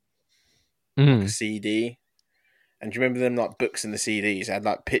school. Like a CD. And do you remember them like books in the CDs? It had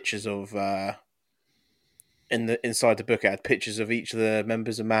like pictures of inside the book it had pictures of each of the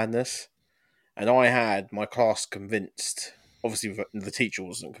members of Madness. And I had my class convinced, obviously the teacher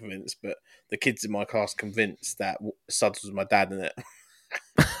wasn't convinced, but the kids in my class convinced that Suds was my dad in it.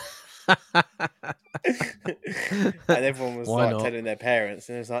 And everyone was telling their parents,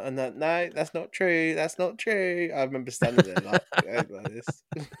 and it was like, no, that's not true. That's not true. I remember standing there like this.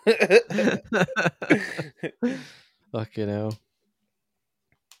 Fucking hell.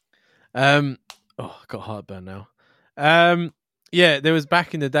 I got heartburn now. There was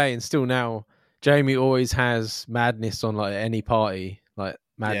back in the day and still now, Jamie always has Madness on like any party. Like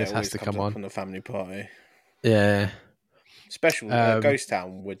Madness has to come on the family party. Yeah. Special Ghost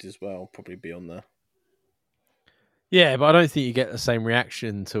Town would as well probably be on there. Yeah, but I don't think you get the same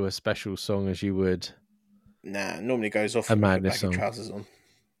reaction to a special song as you would. Nah, it normally goes off a with Madness baggy song. trousers on.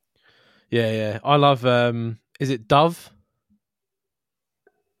 Yeah. I love is it Dove?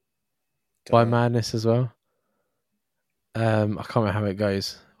 By Madness as well. I can't remember how it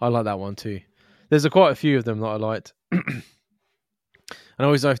goes. I like that one too. There's quite a few of them that I liked. And I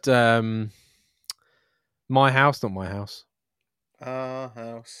always liked My House, not My House. Our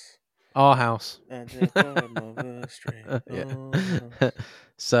House. Our House.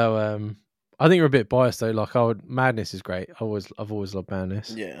 So I think we're a bit biased though. Like Madness is great. I've always loved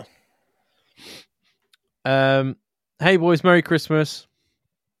Madness. Yeah. Hey boys, Merry Christmas.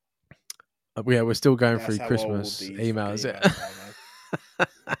 Yeah, we're still going through Christmas emails.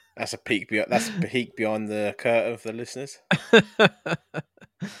 That's a peek beyond the curtain of the listeners.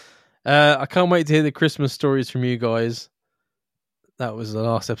 I can't wait to hear the Christmas stories from you guys. That was the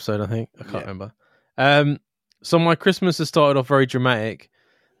last episode, I think. I can't remember. So my Christmas has started off very dramatic.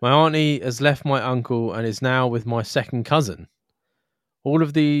 My auntie has left my uncle and is now with my second cousin. All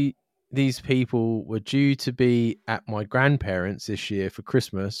of these people were due to be at my grandparents this year for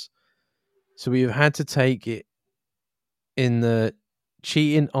Christmas. So we have had to take it in the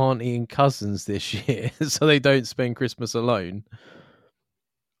cheating auntie and cousins this year so they don't spend Christmas alone.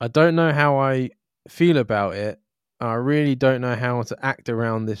 I don't know how I feel about it. I really don't know how to act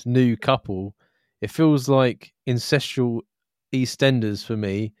around this new couple. It feels like incestual EastEnders for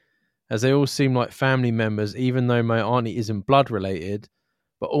me, as they all seem like family members, even though my auntie isn't blood related.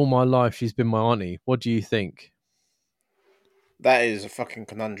 But all my life she's been my auntie. What do you think? That is a fucking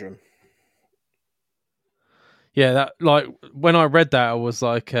conundrum. Yeah, that like when I read that, I was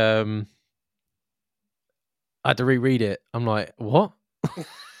like, I had to reread it. I'm like, what?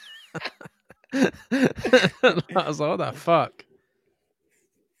 I was like, what the fuck?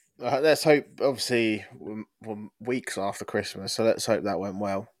 Let's hope. Obviously, we're weeks after Christmas, so let's hope that went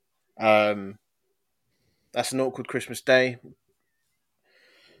well. That's an awkward Christmas day.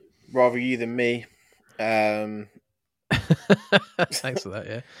 Rather you than me. Thanks for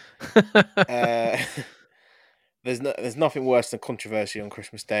that. Yeah. there's nothing worse than controversy on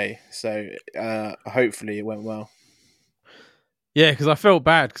Christmas Day. So hopefully it went well. Yeah, because I felt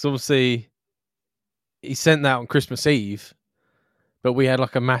bad because obviously he sent that on Christmas Eve, but we had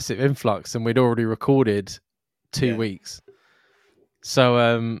like a massive influx and we'd already recorded 2 weeks. So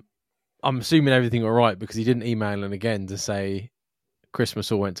I'm assuming everything all right because he didn't email him again to say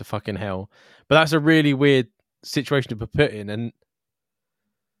Christmas all went to fucking hell. But that's a really weird situation to be put in,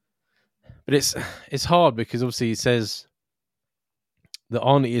 but it's hard because obviously he says that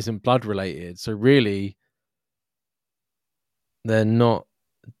Arnie isn't blood related, so really they're not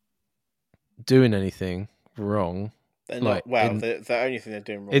doing anything wrong. They're not. Well, the only thing they're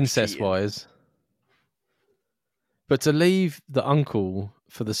doing wrong incest wise. But to leave the uncle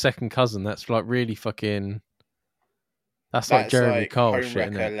for the second cousin, that's like really fucking. That's like Jeremy Kyle shit,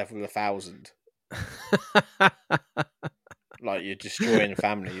 isn't it? Level 1,000. Like you're destroying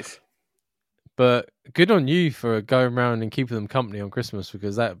families. But good on you for going around and keeping them company on Christmas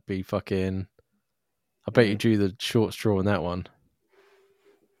because that'd be fucking. I bet you drew the short straw on that one.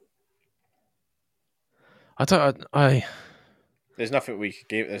 There's nothing we could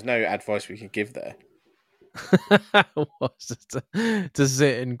give. There's no advice we can give there. To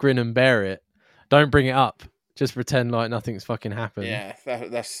sit and grin and bear it. Don't bring it up. Just pretend like nothing's fucking happened. Yeah,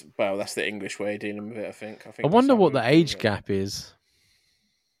 that's the English way of dealing with it. I think. I wonder what the age gap is.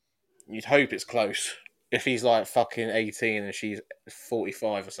 You'd hope it's close. If he's like fucking 18 and she's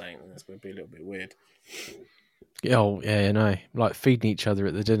 45 or something, then that's going to be a little bit weird. Oh yeah, no, like feeding each other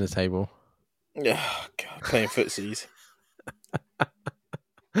at the dinner table. Yeah, God, playing footsies.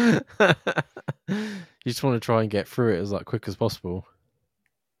 You just want to try and get through it as like quick as possible.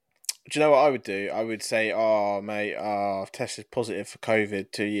 Do you know what I would do? I would say, "Oh, mate, I've tested positive for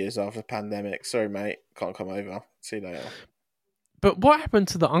COVID 2 years after the pandemic. Sorry, mate, can't come over. See you later." But what happened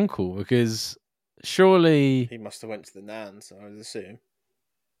to the uncle? Because surely he must have went to the Nans, I would assume.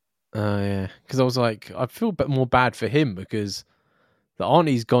 Oh yeah, because I was like, I feel a bit more bad for him because the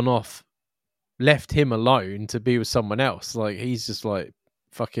auntie's gone off, left him alone to be with someone else. Like he's just like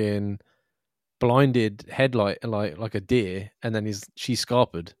fucking blinded headlight like a deer, and then she's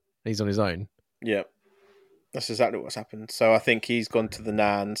scarpered. He's on his own. Yeah, that's exactly what's happened. So I think he's gone to the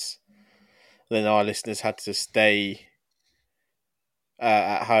Nans. Then our listeners had to stay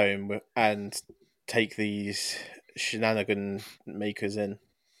at home and take these shenanigan makers in.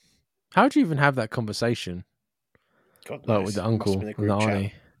 How do you even have that conversation? God knows. Like with the uncle and the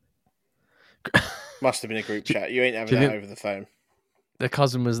auntie. Must have been a group chat. You ain't having that over the phone. The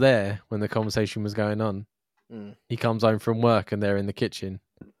cousin was there when the conversation was going on. He comes home from work and they're in the kitchen.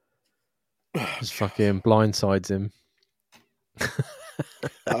 Just fucking blindsides him.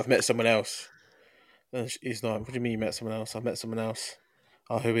 I've met someone else. He's not. What do you mean you met someone else? I've met someone else.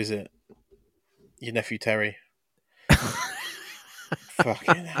 Oh, who is it? Your nephew Terry.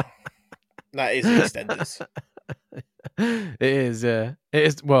 Fucking hell. That is EastEnders. It is, yeah. It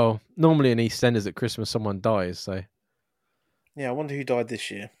is. Well, normally in EastEnders at Christmas someone dies, so. Yeah, I wonder who died this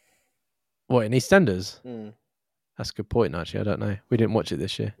year. What, in EastEnders? That's a good point, actually. I don't know. We didn't watch it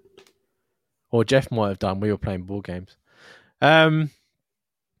this year. Or Jeff might have done. We were playing board games. Do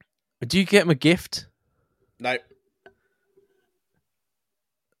you get him a gift? No.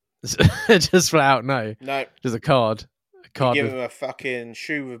 Just flat out, no. No. Just a card. You give him a fucking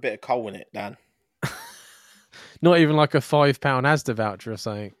shoe with a bit of coal in it, Dan. Not even like a £5 Asda voucher or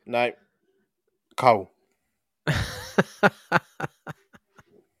something. No. Coal.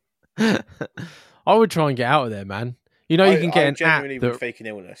 I would try and get out of there, man. You know, you can get an app that fake an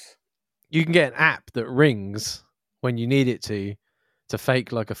illness. You can get an app that rings when you need it to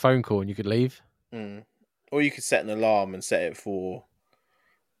fake like a phone call, and you could leave. Or you could set an alarm and set it for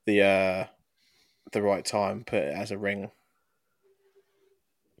the right time. Put it as a ring.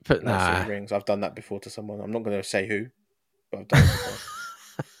 But nah, it rings. I've done that before to someone. I'm not going to say who, but I've done it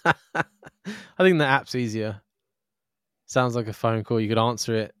before. I think the app's easier. Sounds like a phone call. You could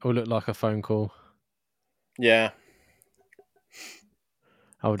answer it or look like a phone call. Yeah.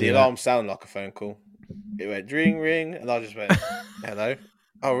 The alarm sounded like a phone call. It went ring, ring, and I just went, hello.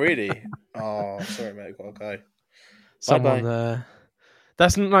 Oh, really? Oh, sorry, mate. I've got to go. Someone,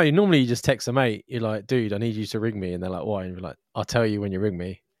 bye. Normally you just text a mate. You're like, dude, I need you to ring me. And they're like, why? And you're like, I'll tell you when you ring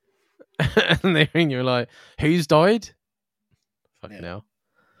me. And they ring you like, who's died? Fucking hell.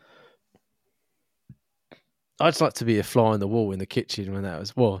 I'd just like to be a fly on the wall in the kitchen when that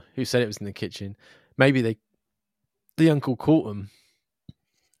was. Well, who said it was in the kitchen? Maybe the uncle caught them.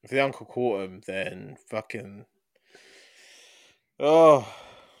 If the uncle caught him, then fucking. Oh.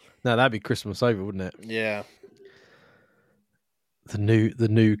 No, that'd be Christmas over, wouldn't it? Yeah. The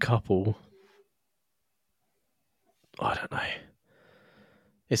new couple. I don't know.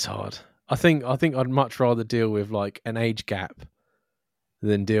 It's hard. I think I'd much rather deal with like an age gap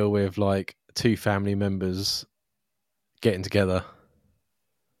than deal with like two family members getting together.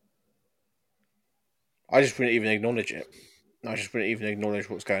 I just wouldn't even acknowledge it. I just wouldn't even acknowledge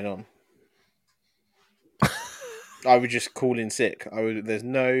what's going on. I would just call in sick. There's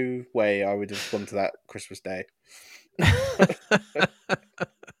no way I would have gone to that Christmas day.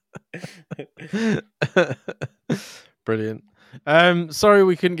 Brilliant. Sorry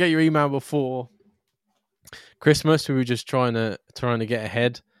we couldn't get your email before Christmas. We were just trying to get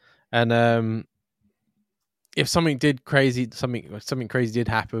ahead, and if something crazy did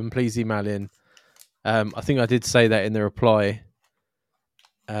happen, please email in. I think I did say that in the reply.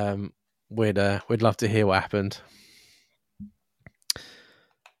 We'd love to hear what happened.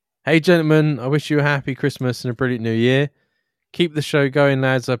 Hey gentlemen, I wish you a happy Christmas and a brilliant New Year. Keep the show going,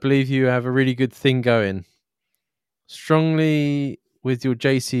 lads. I believe you have a really good thing going. Strongly with your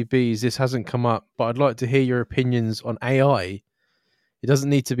JCBs, this hasn't come up, but I'd like to hear your opinions on AI. It doesn't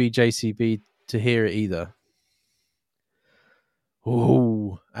need to be JCB to hear it either.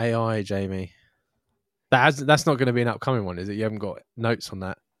 Ooh, AI, Jamie. That's not going to be an upcoming one, is it? You haven't got notes on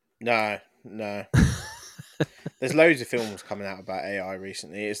that? No. There's loads of films coming out about AI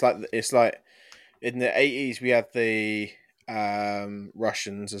recently. It's like in the 80s we had the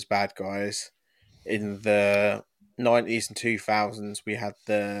Russians as bad guys. In the 90s and 2000s we had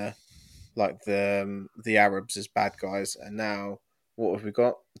the Arabs as bad guys, and now what have we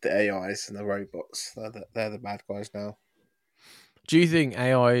got? The AIs and the robots. They're the bad guys now. Do you think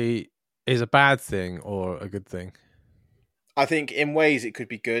AI is a bad thing or a good thing? I think in ways it could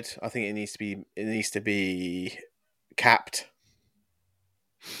be good. I think it needs to be capped,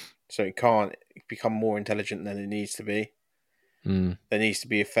 so it can't become more intelligent than it needs to be. There needs to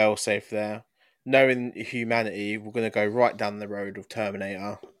be a fail-safe there. Knowing humanity, we're going to go right down the road of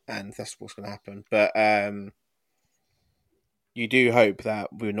Terminator, and that's what's going to happen. But you do hope that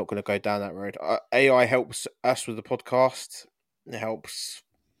we're not going to go down that road. AI helps us with the podcast. It helps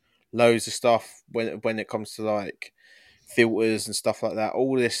loads of stuff when it comes to like filters and stuff like that.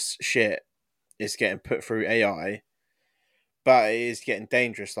 All this shit is getting put through AI, but it is getting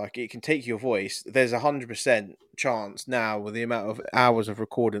dangerous. Like, it can take your voice. There's 100% chance now with the amount of hours of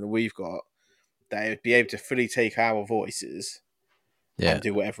recording that we've got that it would be able to fully take our voices and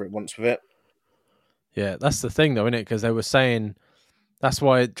do whatever it wants with it. Yeah, that's the thing though, isn't it? Because they were saying that's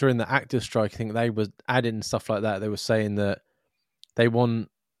why during the actors' strike, I think they were adding stuff like that. They were saying that they want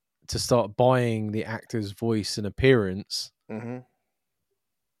to start buying the actor's voice and appearance, and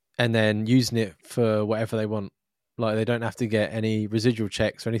then using it for whatever they want. Like, they don't have to get any residual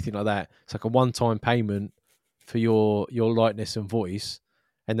checks or anything like that. It's like a one-time payment for your likeness and voice,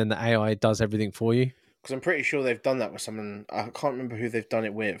 and then the AI does everything for you. Because I'm pretty sure they've done that with someone. I can't remember who they've done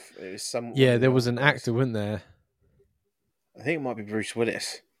it with. It was some. Yeah, there was an actor, wasn't there? I think it might be Bruce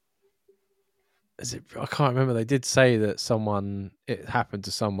Willis. I can't remember. They did say that it happened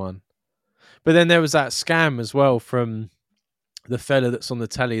to someone. But then there was that scam as well from the fella that's on the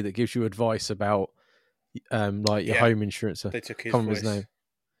telly that gives you advice about like your home insurance. They took his voice. His name.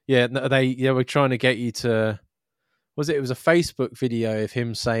 Yeah, they were trying to get you to. It was a Facebook video of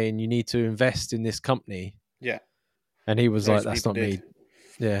him saying you need to invest in this company. Yeah. And he was like, that's not me.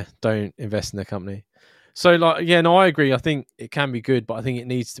 Yeah, don't invest in the company. So, like, yeah, no, I agree. I think it can be good, but I think it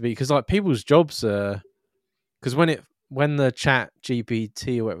needs to be, because like people's jobs are, because when the chat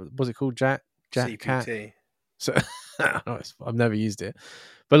GPT or whatever, was it called Jack CPT? So I've never used it,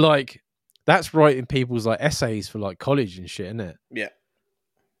 but like that's writing people's like essays for like college and shit, isn't it? Yeah.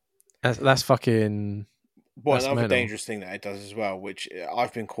 That's fucking. Well, another dangerous thing that it does as well, which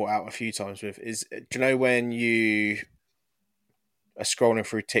I've been caught out a few times with, is, do you know when you are scrolling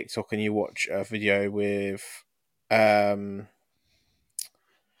through TikTok and you watch a video with Joe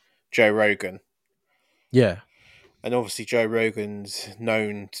Rogan? Yeah. And obviously Joe Rogan's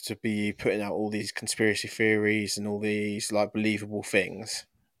known to be putting out all these conspiracy theories and all these like believable things.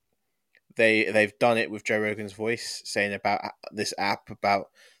 They've done it with Joe Rogan's voice, saying about this app, about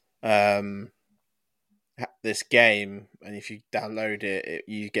this game, and if you download it,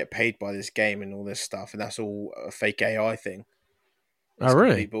 you get paid by this game and all this stuff, and that's all a fake AI thing. It's really?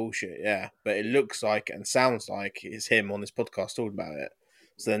 complete bullshit, yeah. But it looks like and sounds like it's him on this podcast talking about it.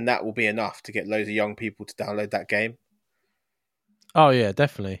 So then that will be enough to get loads of young people to download that game. Oh yeah,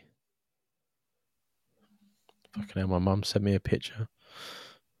 definitely. Fucking hell, my mum sent me a picture.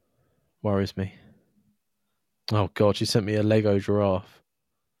 Worries me. Oh god, she sent me a Lego giraffe.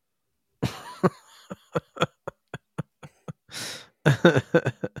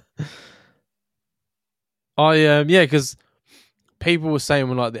 because people were saying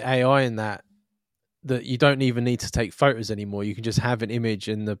with like the AI and that you don't even need to take photos anymore. You can just have an image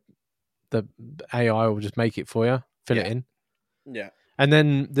and the AI will just make it for you, fill it in. Yeah. And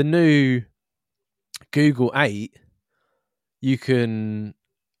then the new Google 8, you can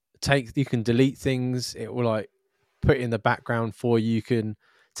delete things. It will like put it in the background for you. You can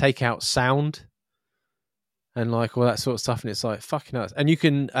take out sound and like all that sort of stuff. And it's like fucking nuts. And you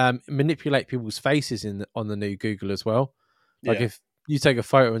can manipulate people's faces on the new Google as well. Like if you take a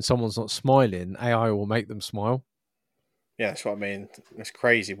photo and someone's not smiling, AI will make them smile. Yeah, that's what I mean. It's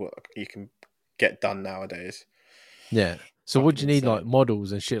crazy what you can get done nowadays. Yeah. So fucking what do you need insane. like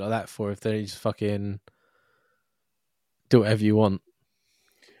models and shit like that for if they just fucking do whatever you want?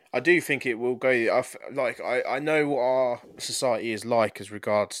 I do think it will go. I know what our society is like as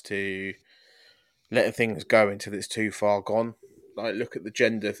regards to letting things go until it's too far gone. Like, look at the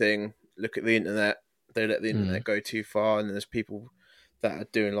gender thing. Look at the internet. They let the internet go too far, and there's people that are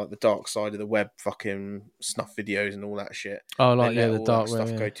doing like the dark side of the web, fucking snuff videos and all that shit. Oh, like They let the all dark that web.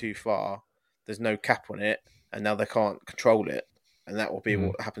 stuff go too far. There's no cap on it, and now they can't control it, and that will be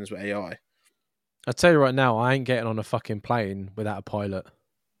what happens with AI. I tell you right now, I ain't getting on a fucking plane without a pilot.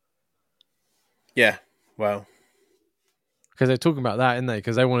 Yeah, well, because they're talking about that, aren't they?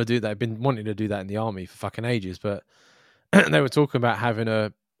 Because they want to do that. They've been wanting to do that in the army for fucking ages, but they were talking about having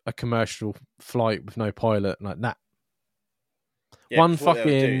a commercial flight with no pilot, like that. Yeah, one what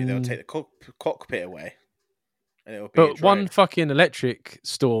fucking they'll take the cockpit away, and it'll be but one fucking electric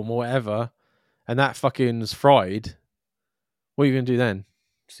storm or whatever, and that fucking's fried. What are you gonna do then?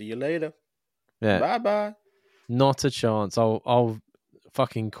 See you later. Yeah, bye bye. Not a chance. I'll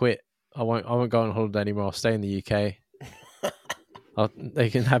fucking quit. I won't go on holiday anymore. I'll stay in the UK. They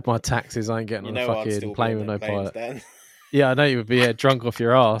can have my taxes. I ain't getting on a fucking plane with no pilot. Dan. Yeah, I know you would be drunk off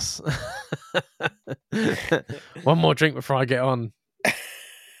your ass. One more drink before I get on.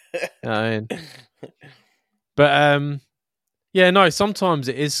 I mean, but yeah, no. Sometimes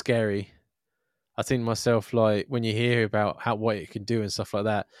it is scary. I think myself, like when you hear about what it can do and stuff like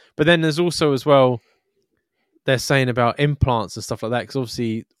that. But then there's also as well, they're saying about implants and stuff like that. Because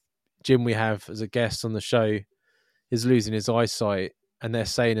obviously, Jim, we have as a guest on the show, is losing his eyesight, and they're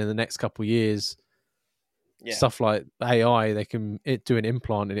saying in the next couple of years, stuff like AI, they can do an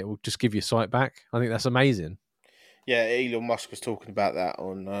implant and it will just give your sight back. I think that's amazing. Yeah, Elon Musk was talking about that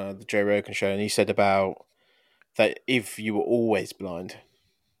on the Joe Rogan show, and he said about that if you were always blind,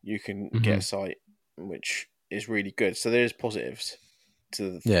 you can get sight, which is really good. So there's positives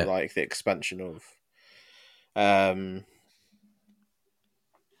to like the expansion of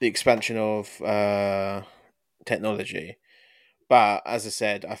technology. But as I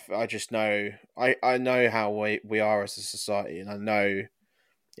said, I just know I know how we are as a society, and I know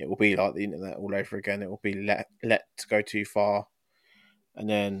it will be like the internet all over again. It will be let go too far, and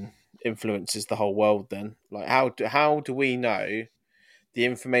then influences the whole world. Then, like, how do we know the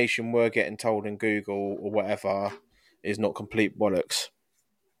information we're getting told in Google or whatever is not complete bollocks?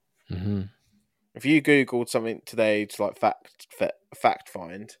 Mm-hmm. If you Googled something today to like fact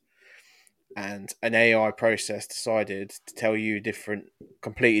find, and an AI process decided to tell you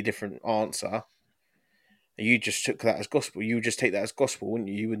completely different answer, and you just took that as gospel, you would just take that as gospel, wouldn't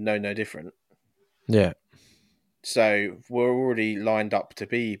you? You would know no different. Yeah. So we're already lined up to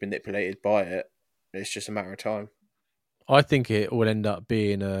be manipulated by it. It's just a matter of time. I think it will end up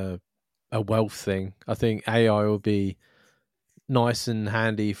being a wealth thing. I think AI will be nice and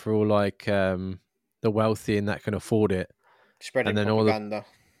handy for all like the wealthy and that can afford it. Spreading and then propaganda.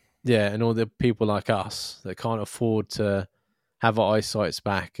 And all the people like us that can't afford to have our eyesights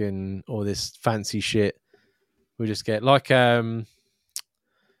back and all this fancy shit. We just get like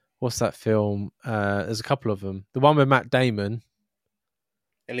what's that film? There's a couple of them. The one with Matt Damon,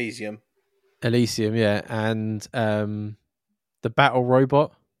 Elysium, yeah, and the battle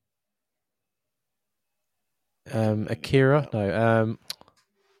robot, Akira, no,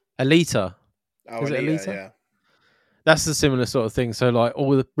 Alita. Oh, Is it Alita? Yeah. That's the similar sort of thing. So, like,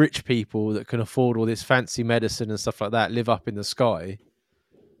 all the rich people that can afford all this fancy medicine and stuff like that live up in the sky,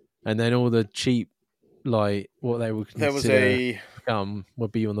 and then all the cheap, like, what they would consider scum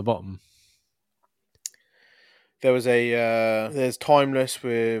would be on the bottom. There was there's Timeless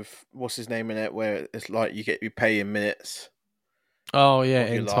with what's his name in it, where it's like you pay in minutes. Oh yeah,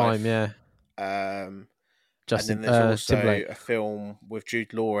 in time, yeah. And then there's also Timberlake. a film with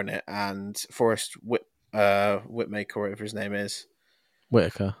Jude Law in it and Forrest Whitmaker, whatever his name is.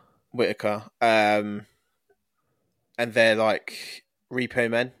 Whitaker. And they're like Repo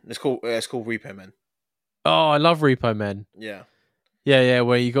Men. It's called Repo Men. Oh, I love Repo Men. Yeah. Yeah,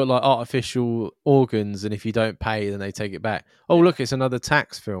 where you got like artificial organs, and if you don't pay, then they take it back. Oh, look, it's another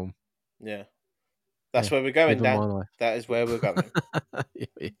tax film. Yeah. That's where we're going, living my Dan. life. That is where we're going.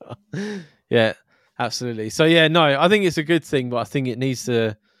 Yeah, absolutely. So yeah, no, I think it's a good thing, but I think it needs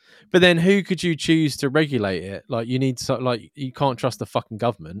to. But then, who could you choose to regulate it? Like, you need like you can't trust the fucking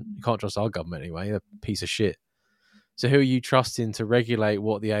government. You can't trust our government anyway. They're a piece of shit. So who are you trusting to regulate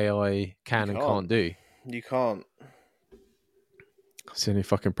what the AI can and can't do? You can't. It's the only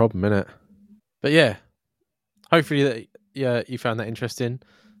fucking problem, isn't it? But yeah, hopefully you found that interesting.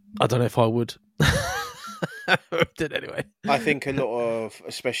 I don't know if I would. Did anyway. I think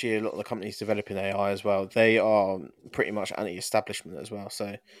especially a lot of the companies developing AI as well, they are pretty much anti-establishment as well.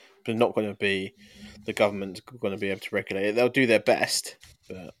 So they're not going to be, the government's going to be able to regulate it. They'll do their best,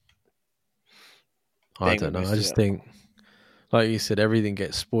 but I don't know. I just think, like you said, everything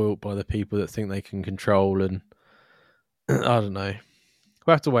gets spoiled by the people that think they can control, and I don't know.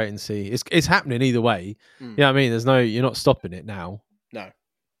 We'll have to wait and see. It's happening either way. Yeah, you know I mean, you're not stopping it now. No.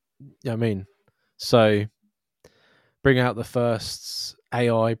 Yeah, I mean, so bring out the first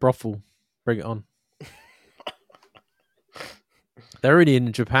AI brothel. Bring it on. They're already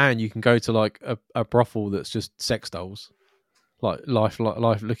in Japan. You can go to like a brothel that's just sex dolls, like life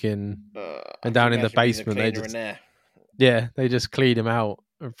looking, and down in the basement they just clean them out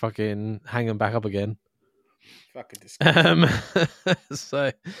and fucking hang them back up again. Fucking disgusting.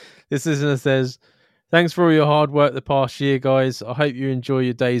 So this listener says, "Thanks for all your hard work the past year, guys. I hope you enjoy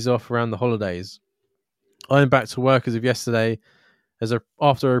your days off around the holidays. I'm back to work as of yesterday.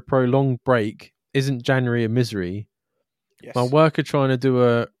 After a prolonged break, isn't January a misery? Yes. My work are trying to do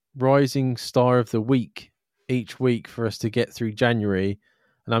a rising star of the week each week for us to get through January,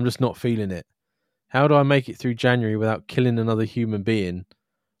 and I'm just not feeling it. How do I make it through January without killing another human being?"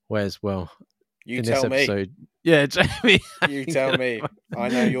 Whereas, well, in this episode, yeah, Jamie. You tell me. I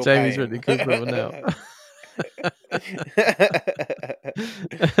know you're Jamie's paying. really good for now.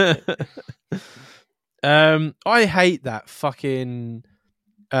 I hate that fucking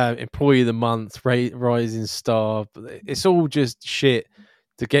employee of the month, rising star. It's all just shit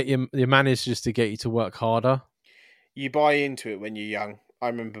to get your managers to get you to work harder. You buy into it when you're young. I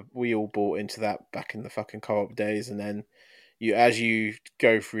remember we all bought into that back in the fucking co-op days, and then as you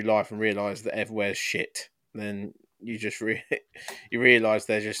go through life and realise that everywhere's shit, then you just you realise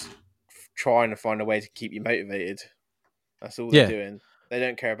they're just trying to find a way to keep you motivated. That's all they're doing. They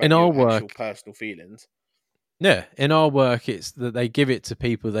don't care about your actual personal feelings. Yeah, in our work, it's that they give it to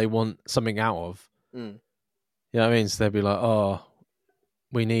people they want something out of. You know what I mean? So they'll be like, "Oh,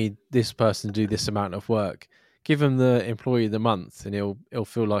 we need this person to do this amount of work. Give him the employee of the month, and he'll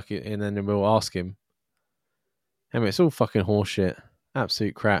feel like it, and then we'll ask him." I mean, it's all fucking horseshit.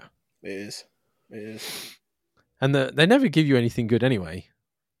 Absolute crap. It is. And they never give you anything good anyway.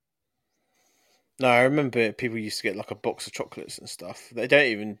 No, I remember people used to get like a box of chocolates and stuff. They don't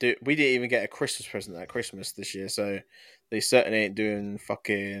even do. We didn't even get a Christmas present at Christmas this year, so they certainly ain't doing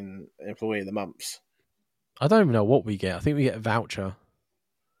fucking employee of the months. I don't even know what we get. I think we get a voucher.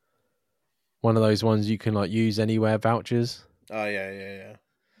 One of those ones you can like use anywhere vouchers. Oh yeah.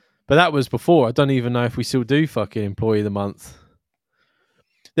 But that was before. I don't even know if we still do fucking employee of the month.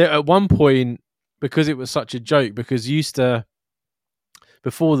 There at one point, because it was such a joke, because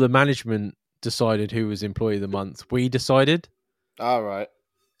before the management decided who was employee of the month, we decided. All right.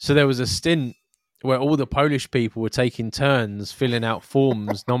 So there was a stint where all the Polish people were taking turns filling out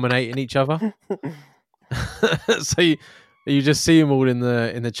forms, nominating each other. So you just see them all in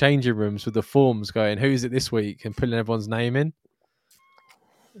the changing rooms with the forms going, "Who's it this week?" and putting everyone's name in.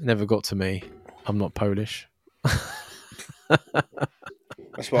 It never got to me. I'm not Polish.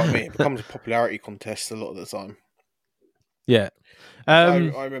 That's what I mean. It becomes a popularity contest a lot of the time. Yeah. I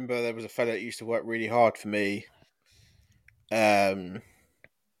remember there was a fella that used to work really hard for me. And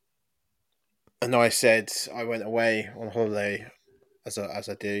I said, I went away on holiday, as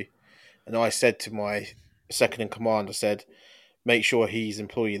I do, and I said to my second in command, I said, make sure he's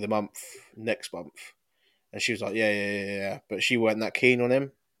employee of the month next month. And she was like, yeah. But she weren't that keen on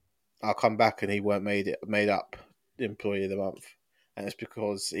him. I'll come back and he weren't made up employee of the month. And it's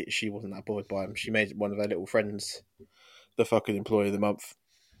because she wasn't that bothered by him. She made one of her little friends the fucking employee of the month.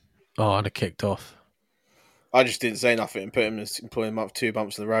 Oh, I'd have kicked off. I just didn't say nothing and put him as employee of the month 2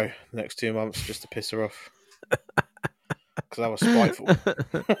 months in a row, the next 2 months, just to piss her off. Because I was spiteful.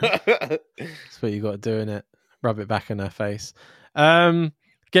 That's what you got to do, innit? Rub it back in her face.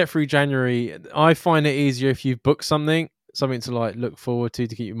 Get through January. I find it easier if you've booked something to like look forward to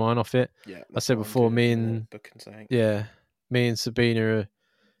keep your mind off it. Yeah, I said before, me and Sabina are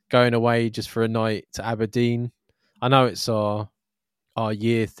going away just for a night to Aberdeen. I know it's our our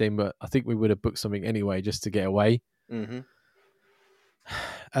year thing, but I think we would have booked something anyway just to get away. Mm-hmm.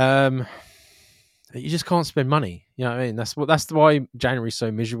 You just can't spend money. You know what I mean? That's why January's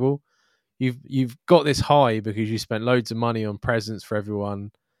so miserable. You've got this high because you spent loads of money on presents for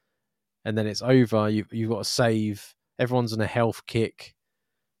everyone, and then it's over. You've got to save. Everyone's on a health kick,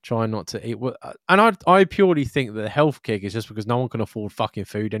 trying not to eat. And I purely think that the health kick is just because no one can afford fucking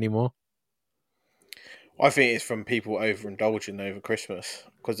food anymore. I think it's from people overindulging over Christmas,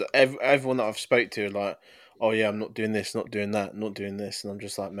 because everyone that I've spoke to are like, oh yeah, I'm not doing this, not doing that, not doing this, and I'm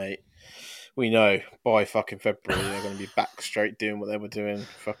just like, mate, we know by fucking February they're going to be back straight doing what they were doing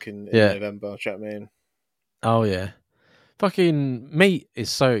fucking in November. Do you know what I mean? Oh yeah, fucking meat is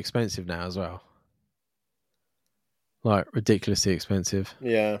so expensive now as well, like ridiculously expensive.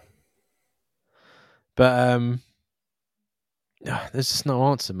 Yeah, but there's just no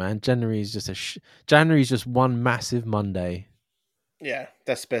answer, man. January's just one massive Monday. Yeah,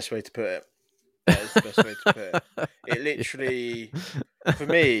 that's the best way to put it. That is the best way to put it. It literally, for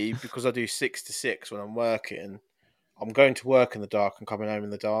me, because I do 6 to 6 when I'm working, I'm going to work in the dark and coming home in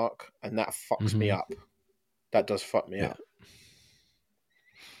the dark, and that fucks me up. That does fuck me up.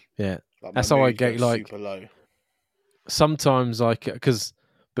 Yeah, like that's how I get like super low. Sometimes, like, because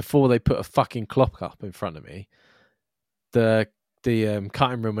before they put a fucking clock up in front of me, the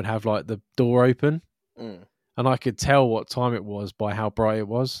cutting room would have like the door open, and I could tell what time it was by how bright it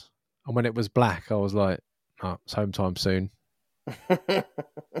was. And when it was black, I was like, "Oh, it's home time soon." You know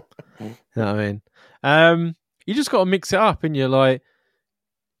what I mean? You just got to mix it up, and you're like,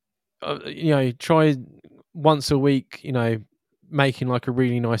 try once a week, making like a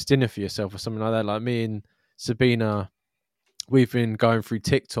really nice dinner for yourself or something like that. Like me and Sabina, we've been going through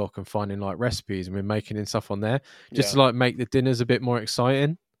TikTok and finding like recipes, and we're making and stuff on there just to like make the dinners a bit more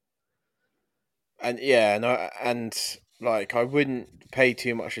exciting. And like I wouldn't pay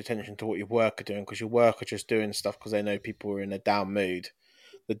too much attention to what your work are doing, because your work are just doing stuff because they know people are in a down mood.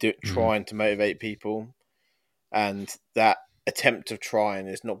 They're trying to motivate people, and that attempt of trying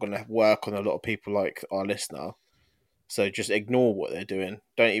is not going to work on a lot of people like our listener. So just ignore what they're doing.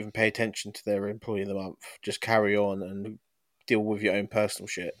 Don't even pay attention to their employee of the month. Just carry on and deal with your own personal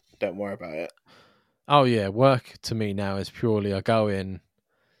shit. Don't worry about it. Oh yeah, work to me now is purely I go in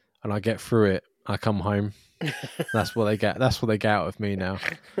and I get through it. I come home. That's what they get. That's what they get out of me now.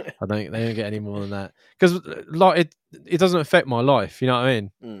 They don't get any more than that, because like it doesn't affect my life. You know what I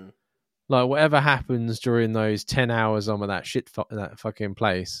mean? Like whatever happens during those 10 hours I'm at that fucking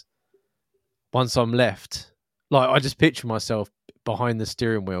place, once I'm left, like I just picture myself behind the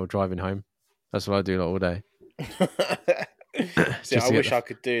steering wheel driving home. That's what I do like all day. See, I wish I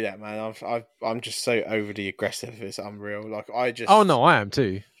could do that, man. I'm just so overly aggressive. It's unreal. Like Oh no, I am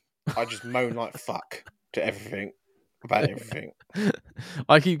too. I just moan like fuck to everything, about everything.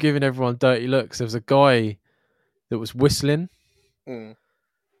 I keep giving everyone dirty looks. There was a guy that was whistling. It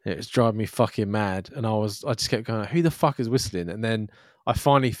was driving me fucking mad, and I just kept going, "Who the fuck is whistling?" And then I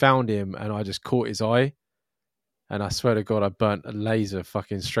finally found him, and I just caught his eye, and I swear to God, I burnt a laser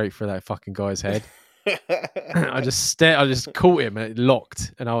fucking straight through that fucking guy's head. I just caught him, and it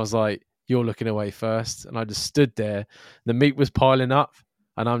locked, and I was like, "You're looking away first." And I just stood there. The meat was piling up,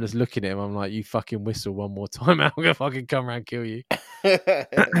 and I'm just looking at him. I'm like, "You fucking whistle one more time, I'm gonna fucking come around and kill you."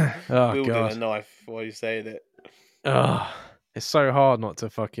 Oh, wielding God. A knife while you saying it. It's so hard not to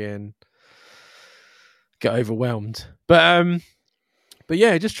fucking get overwhelmed. But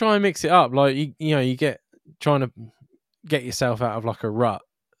yeah, just try and mix it up. Like you get trying to get yourself out of like a rut.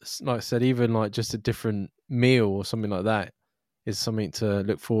 Like I said, even like just a different meal or something like that is something to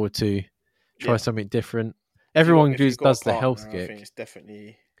look forward to. Try something different. Everyone does the health kick. I think it's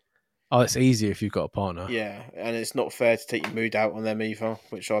definitely. Oh, it's easier if you've got a partner. Yeah, and it's not fair to take your mood out on them either,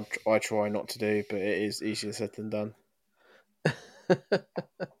 which I try not to do, but it is easier said than done.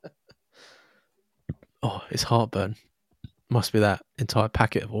 Oh, it's heartburn. Must be that entire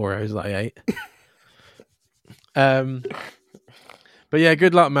packet of Oreos that I ate. But yeah,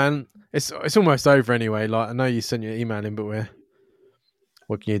 good luck, man. It's almost over anyway. Like I know you sent your email in, but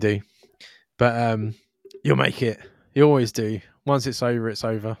what can you do? But you'll make it. You always do. Once it's over, it's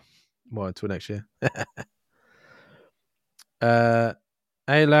over. Well, until next year.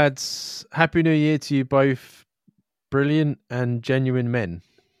 Hey lads, Happy New Year to you both. Brilliant and genuine men.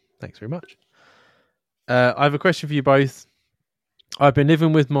 Thanks very much. I have a question for you both. I've been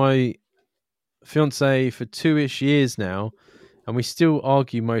living with my fiance for 2-ish years now, and we still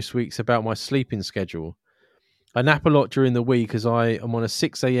argue most weeks about my sleeping schedule. I nap a lot during the week as I am on a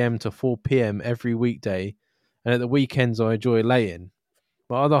 6 a.m. to 4 p.m. every weekday, and at the weekends I enjoy laying.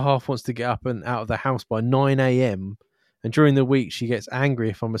 My other half wants to get up and out of the house by 9 a.m. And during the week, she gets angry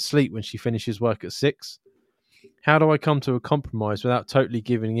if I'm asleep when she finishes work at 6. How do I come to a compromise without totally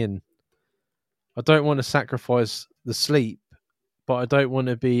giving in? I don't want to sacrifice the sleep, but I don't want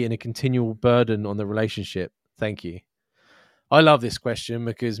to be in a continual burden on the relationship. Thank you. I love this question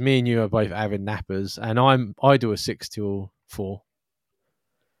because me and you are both avid nappers, and I do a 6 till 4.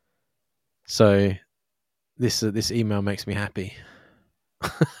 So this email makes me happy.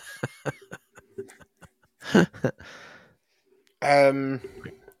 When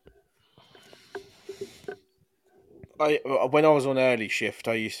I was on early shift,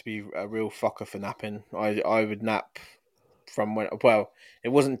 I used to be a real fucker for napping. I would nap from it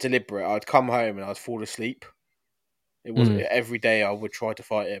wasn't deliberate. I'd come home and I'd fall asleep. It wasn't every day. I would try to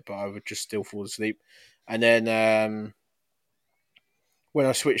fight it, but I would just still fall asleep. And then when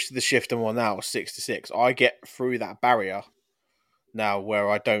I switched to the shift I'm on now, 6 to 6, I get through that barrier now where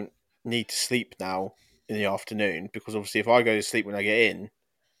I don't need to sleep now in the afternoon, because obviously if I go to sleep when I get in,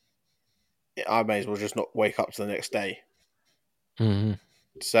 I may as well just not wake up to the next day. Mm-hmm.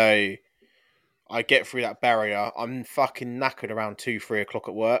 So I get through that barrier. I'm fucking knackered around 2-3 o'clock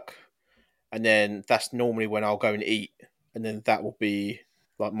at work, and then that's normally when I'll go and eat, and then that will be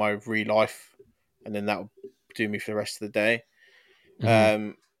like my real life, and then that will do me for the rest of the day.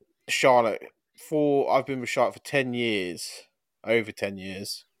 Mm-hmm. Charlotte, I've been with Charlotte for 10 years, over 10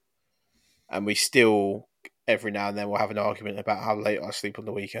 years, and we still every now and then we'll have an argument about how late I sleep on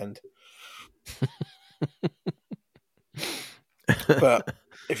the weekend. But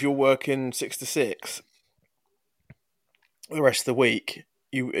if you're working 6 to 6 the rest of the week,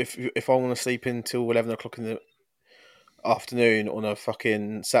 if I want to sleep until 11 o'clock in the afternoon on a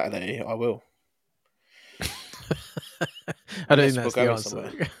fucking Saturday, I will. I don't think that's the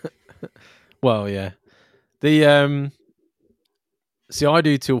answer. Well, yeah. See, I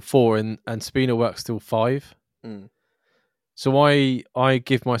do till 4 and Spina works till 5. So I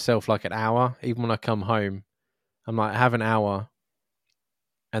give myself like an hour, even when I come home. I'm like, have an hour,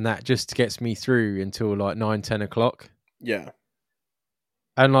 and that just gets me through until like 9-10 o'clock. Yeah.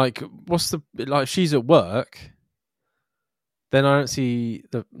 And like, she's at work, then I don't see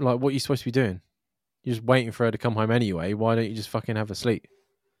what you're supposed to be doing. You're just waiting for her to come home anyway. Why don't you just fucking have a sleep?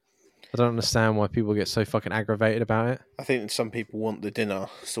 I don't understand why people get so fucking aggravated about it. I think some people want the dinner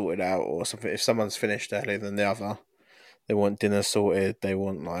sorted out or something. If someone's finished earlier than the other, they want dinner sorted. They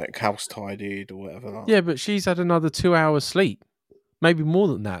want like house tidied or whatever. Like. Yeah, but she's had another 2 hours sleep, maybe more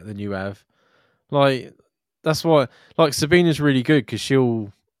than that than you have. Like, that's why. Like, Sabina's really good because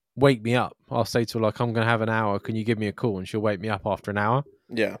she'll wake me up. I'll say to her like, "I'm gonna have an hour. Can you give me a call?" And she'll wake me up after an hour.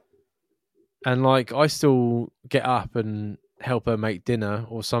 Yeah. And like, I still get up and help her make dinner,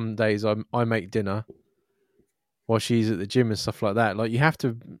 or some days I make dinner while she's at the gym and stuff like that. Like, you have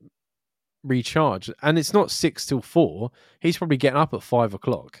to recharge, and it's not 6 till 4. He's probably getting up at 5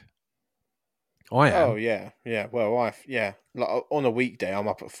 o'clock. I am. Oh yeah. Well, like on a weekday, I'm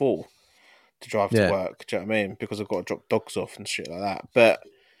up at 4 to drive to work. Do you know what I mean? Because I've got to drop dogs off and shit like that. But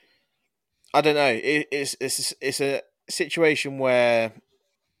I don't know. It's a situation where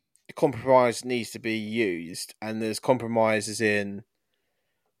compromise needs to be used, and there's compromises in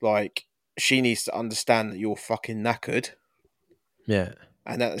like she needs to understand that you're fucking knackered. Yeah.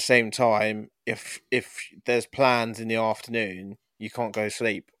 And at the same time, if there's plans in the afternoon, you can't go to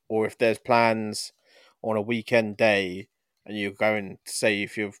sleep. Or if there's plans on a weekend day and you're going, say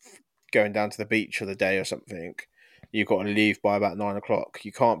if you're going down to the beach for the day or something, you've got to leave by about 9 o'clock.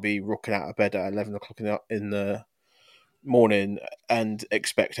 You can't be rocking out of bed at 11 o'clock in the morning and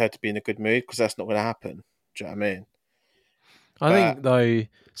expect her to be in a good mood, because that's not going to happen. Do you know what I mean? I think, though,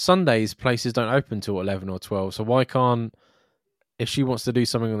 Sundays places don't open till 11 or 12, so why can't, if she wants to do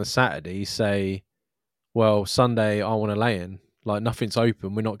something on the Saturday, say, well, Sunday I want to lay in, like nothing's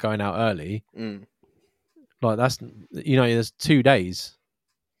open, we're not going out early. Like, that's, there's 2 days.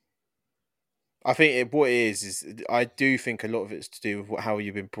 I think what it is I do think a lot of it's to do with how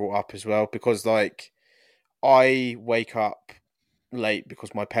you've been brought up as well, because like I wake up late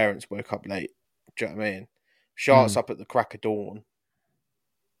because my parents woke up late. Do you know what I mean? Charlotte's up at the crack of dawn.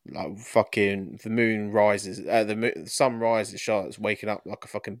 Like fucking the moon rises, the sun rises. Charlotte's waking up like a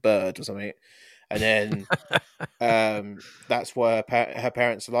fucking bird or something, and then that's why her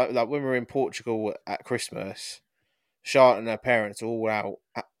parents are like when we were in Portugal at Christmas. Charlotte and her parents are all out.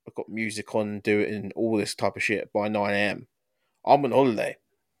 I've got music on, doing all this type of shit by 9 a.m. I'm on holiday.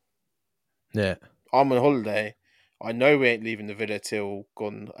 Yeah. I'm on holiday. I know we ain't leaving the villa till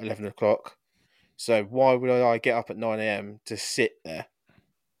gone 11 o'clock. So why would I get up at 9 a.m. to sit there?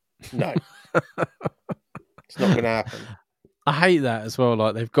 No. It's not going to happen. I hate that as well.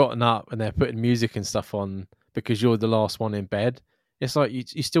 Like, they've gotten up and they're putting music and stuff on because you're the last one in bed. It's like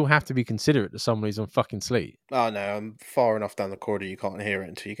you still have to be considerate to someone who's on fucking sleep. Oh no, I'm far enough down the corridor you can't hear it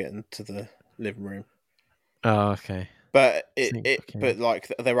until you get into the living room. Oh, okay. But but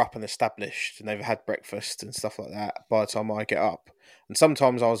like they're up and established and they've had breakfast and stuff like that by the time I get up. And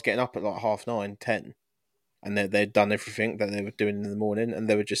sometimes I was getting up at like 9:30, 10, and they'd done everything that they were doing in the morning, and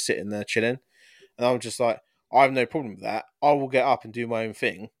they were just sitting there chilling. And I was just like, I have no problem with that. I will get up and do my own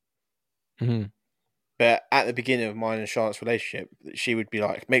thing. Mm-hmm. But at the beginning of mine and Charlotte's relationship, she would be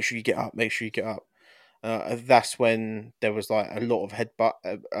like, "Make sure you get up. Make sure you get up." That's when there was like a lot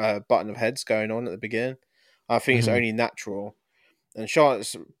of button of heads going on at the beginning. I think it's only natural, and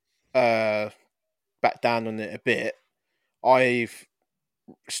Charlotte's back down on it a bit. I've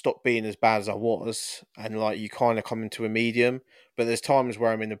stopped being as bad as I was, and like you kind of come into a medium. But there's times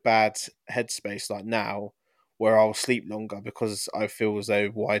where I'm in a bad headspace, like now, where I'll sleep longer because I feel as though,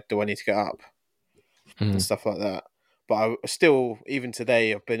 why do I need to get up and stuff like that. But I still, even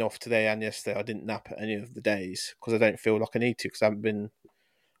today, I've been off today and yesterday. I didn't nap at any of the days because I don't feel like I need to because I haven't been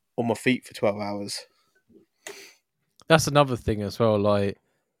on my feet for 12 hours. That's another thing as well. Like,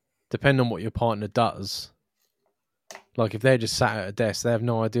 depending on what your partner does, like if they're just sat at a desk, they have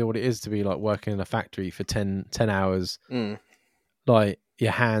no idea what it is to be like working in a factory for 10 hours. Like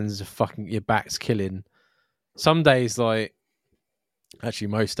your hands are fucking, your back's killing. Some days, like, actually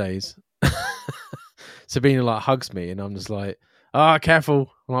most days, Sabina like hugs me and I'm just like, oh,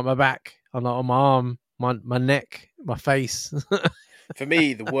 careful. I'm like my back. I'm like on my arm, my neck, my face. For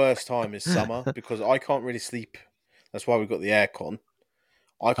me, the worst time is summer because I can't really sleep. That's why we've got the aircon.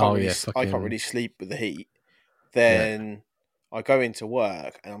 I can't really sleep with the heat. Then I go into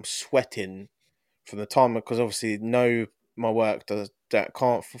work and I'm sweating from the time because obviously my work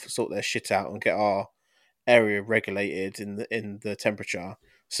can't sort their shit out and get our area regulated in the temperature.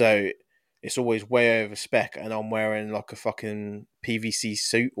 So it's always way over spec, and I'm wearing like a fucking PVC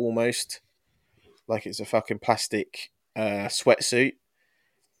suit almost, like it's a fucking plastic sweatsuit.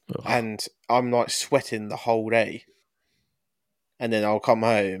 Ugh. And I'm like sweating the whole day, and then I'll come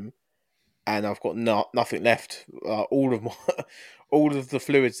home and I've got nothing left. All of the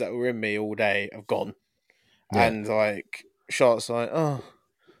fluids that were in me all day have gone. Yeah. And like Charlotte's like, oh,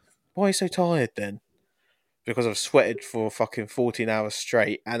 why are you so tired then? Because I've sweated for fucking 14 hours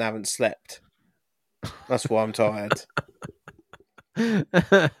straight and haven't slept. That's why I'm tired.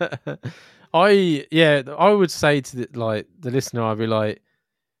 I would say to the listener, I'd be like,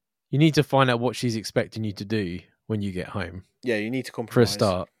 you need to find out what she's expecting you to do when you get home. Yeah, you need to compromise. For a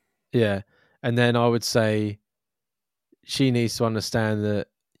start. Yeah. And then I would say she needs to understand that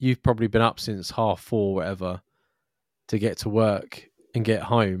you've probably been up since 4:30, whatever, to get to work and get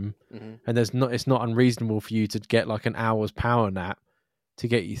home. Mm-hmm. And it's not unreasonable for you to get like an hour's power nap to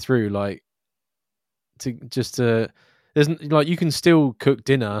get you through. Like, there's like, you can still cook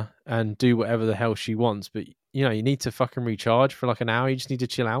dinner and do whatever the hell she wants, but you know, you need to fucking recharge for like an hour. You just need to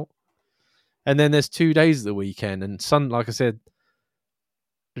chill out. And then there's 2 days of the weekend, and like I said,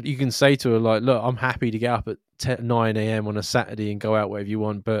 you can say to her like, look, I'm happy to get up at 9 a.m. on a Saturday and go out wherever you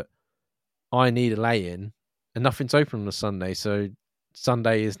want, but I need a lay-in, and nothing's open on a Sunday, so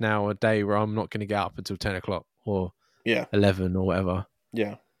Sunday is now a day where I'm not going to get up until 10 o'clock or 11 or whatever.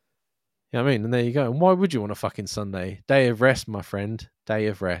 Yeah. You know what I mean? And there you go. And why would you want a fucking Sunday? Day of rest, my friend. Day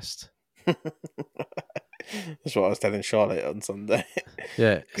of rest. That's what I was telling Charlotte on Sunday.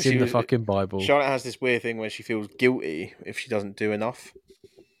 Yeah, it's in the fucking Bible. Charlotte has this weird thing where she feels guilty if she doesn't do enough.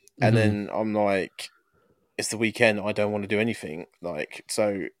 And then I'm like, it's the weekend, I don't want to do anything. Like,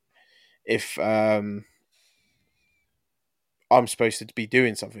 so if I'm supposed to be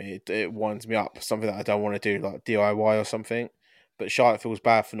doing something, it winds me up, something that I don't want to do, like DIY or something. But Charlotte feels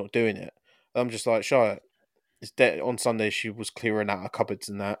bad for not doing it. I'm just like, Charlotte, it's on Sunday she was clearing out her cupboards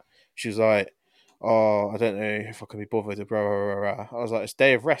and that. She was like, oh, I don't know if I can be bothered. Blah, blah, blah, blah. I was like, it's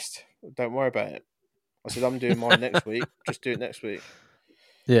day of rest. Don't worry about it. I said, I'm doing mine next week. Just do it next week.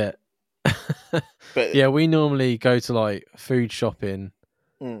 Yeah. But yeah, we normally go to like food shopping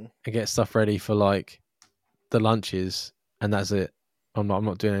and get stuff ready for like the lunches, and that's it. I'm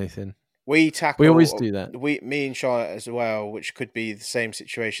not doing anything. We always do that. Me and Charlotte as well, which could be the same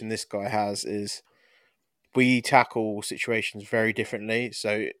situation this guy has, is we tackle situations very differently.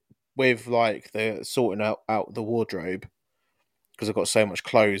 So with like the sorting out the wardrobe, because I've got so much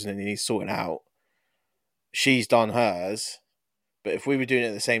clothes and it needs sorting out, she's done hers. But if we were doing it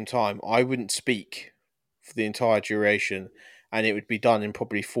at the same time, I wouldn't speak for the entire duration, and it would be done in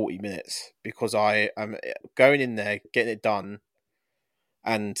probably 40 minutes because I am going in there, getting it done,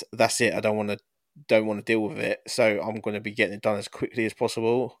 and that's it. I don't want to deal with it, so I'm going to be getting it done as quickly as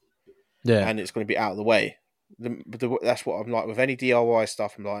possible. Yeah, and it's going to be out of the way. That's what I'm like with any DIY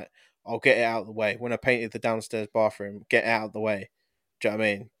stuff. I'm like, I'll get it out of the way. When I painted the downstairs bathroom, get it out of the way. Do you know what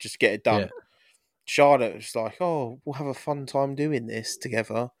I mean? Just get it done. Yeah. Charlotte was like, "Oh, we'll have a fun time doing this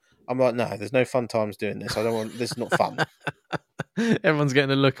together." I'm like, "No, there's no fun times doing this. I don't want. This is not fun." Everyone's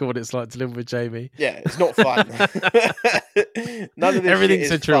getting a look at what it's like to live with Jamie. Yeah, it's not fun. None of this Everything's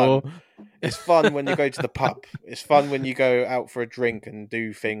shit is fun. It's fun when you go to the pub. It's fun when you go out for a drink and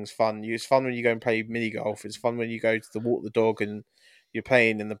do things fun. It's fun when you go and play mini golf. It's fun when you go to walk the dog and you're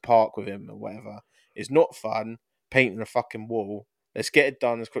playing in the park with him or whatever. It's not fun painting a fucking wall. Let's get it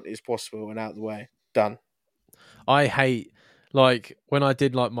done as quickly as possible and out of the way. Done. I hate, like, when I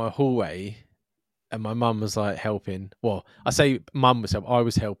did like my hallway and my mum was like helping. Well, I say mum was helping. I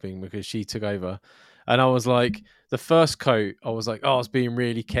was helping because she took over. And I was like, the first coat, I was like, oh, I was being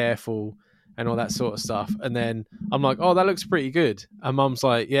really careful and all that sort of stuff. And then I'm like, oh, that looks pretty good. And mum's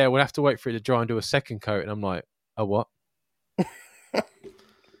like, yeah, we'll have to wait for it to dry and do a second coat. And I'm like, oh, what?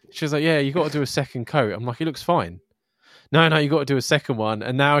 She was like, yeah, you got to do a second coat. I'm like, it looks fine. No, you got to do a second one.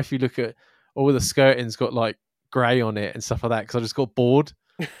 And now if you look at all the skirting's got like grey on it and stuff like that, because I just got bored.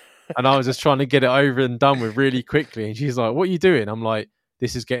 And I was just trying to get it over and done with really quickly. And she's like, what are you doing? I'm like,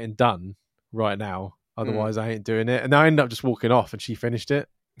 this is getting done right now. Otherwise, I ain't doing it. And I ended up just walking off and she finished it.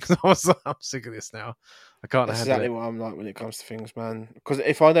 Because I was like, I'm sick of this now. I can't That's handle exactly it. what I'm like when it comes to things, man. Because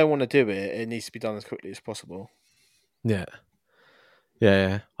if I don't want to do it, it needs to be done as quickly as possible. Yeah.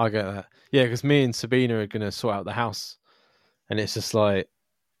 I get that. Yeah, because me and Sabina are going to sort out the house. And it's just like,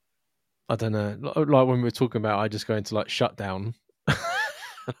 I don't know. Like when we were talking about, I just go into like shutdown.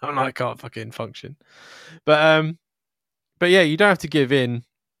 I'm like, I can't fucking function. But yeah, you don't have to give in.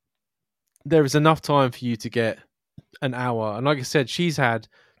 There is enough time for you to get an hour. And like I said, she's had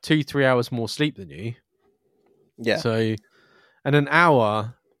 2-3 hours more sleep than you. Yeah. So, and an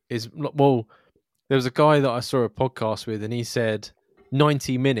hour is, well, there was a guy that I saw a podcast with and he said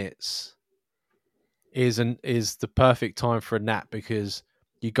 90 minutes is the perfect time for a nap because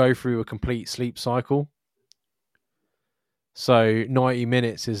you go through a complete sleep cycle. So 90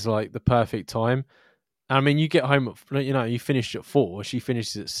 minutes is like the perfect time. I mean, you get home at, you finished at 4, she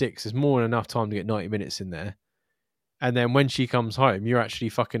finishes at 6. There's more than enough time to get 90 minutes in there. And then when she comes home, you're actually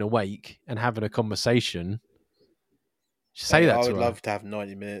fucking awake and having a conversation. Say that to her. I would love to have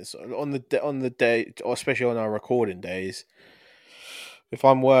 90 minutes on the day, especially on our recording days. If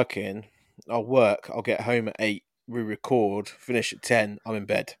I'm working, I'll get home at 8, we record, finish at 10, I'm in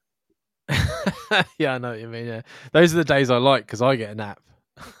bed. Yeah, I know what you mean. Yeah, those are the days I like because I get a nap.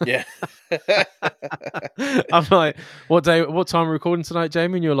 Yeah. I'm like, what time are we recording tonight,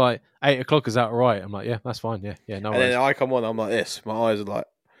 Jamie? And you're like, 8 o'clock, is that all right? I'm like, yeah, that's fine. Yeah, no worries. And then I come on, I'm like this. My eyes are like,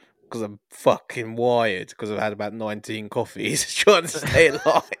 because I'm fucking wired because I've had about 19 coffees trying to stay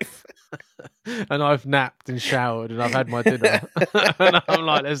alive. And I've napped and showered and I've had my dinner. And I'm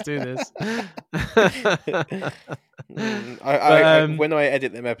like, let's do this. When I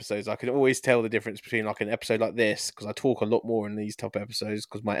edit them episodes, I can always tell the difference between like an episode like this, because I talk a lot more in these type of episodes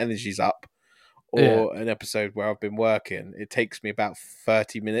because my energy's up, or an episode where I've been working. It takes me about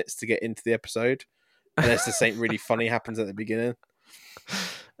 30 minutes to get into the episode, unless there's something really funny happens at the beginning.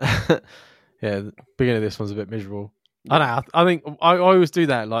 Yeah, the beginning of this one's a bit miserable. I know. I think I always do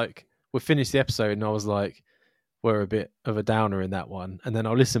that. Like, we finished the episode and I was like, we're a bit of a downer in that one. And then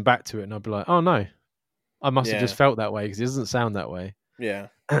I'll listen back to it and I'll be like, oh no, I must have just felt that way because it doesn't sound that way. Yeah.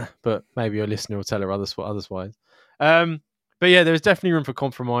 But maybe your listener will tell her otherwise. But yeah, there's definitely room for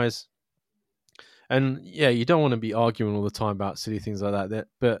compromise. And yeah, you don't want to be arguing all the time about silly things like that.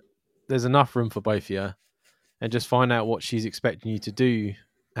 But there's enough room for both of you. And just find out what she's expecting you to do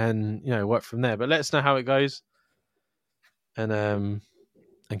and, work from there. But let us know how it goes. And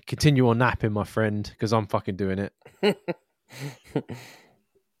continue on napping, my friend, because I'm fucking doing it.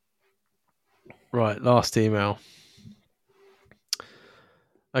 Right, last email.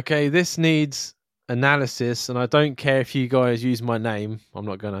 Okay, this needs analysis, and I don't care if you guys use my name. I'm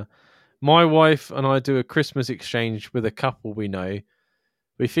not gonna. My wife and I do a Christmas exchange with a couple we know.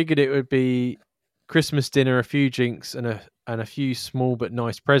 We figured it would be Christmas dinner, a few drinks, and a few small but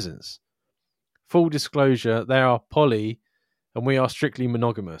nice presents. Full disclosure, they are poly, and we are strictly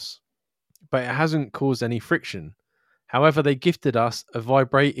monogamous. But it hasn't caused any friction. However, they gifted us a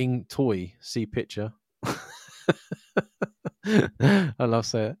vibrating toy. See picture. I love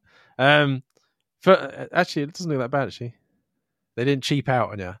saying it. Actually, it doesn't look that bad, actually. They didn't cheap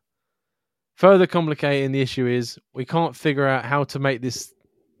out on you. Further complicating the issue is we can't figure out how to make this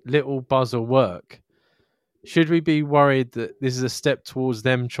little buzzer work. Should we be worried that this is a step towards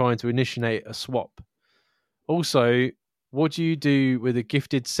them trying to initiate a swap? Also, what do you do with the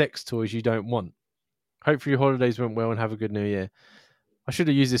gifted sex toys you don't want? Hope your holidays went well and have a good New Year. I should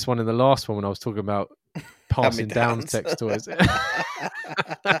have used this one in the last one when I was talking about passing down sex toys.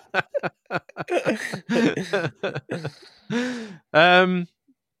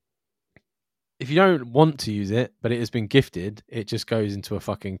 If you don't want to use it, but it has been gifted, it just goes into a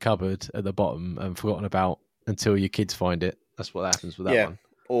fucking cupboard at the bottom and forgotten about until your kids find it. That's what happens with that one.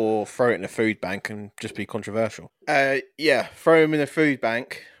 Or throw it in a food bank and just be controversial. Throw them in a food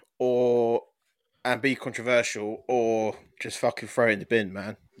bank and be controversial, or just fucking throw it in the bin,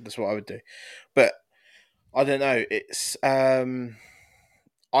 man. That's what I would do. But I don't know. It's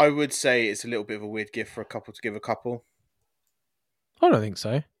I would say it's a little bit of a weird gift for a couple to give a couple. I don't think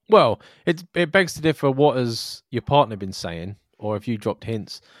so. Well, it begs to differ. What has your partner been saying, or if you dropped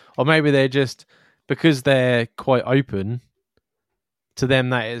hints, or maybe they're just because they're quite open to them.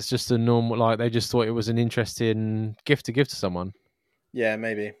 That is just a normal. Like they just thought it was an interesting gift to give to someone. Yeah,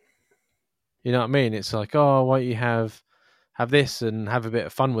 maybe. You know what I mean? It's like, oh, why don't you have this and have a bit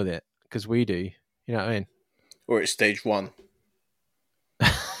of fun with it? Because we do. You know what I mean? Or it's stage one.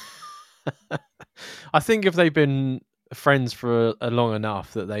 I think if they've been friends for a long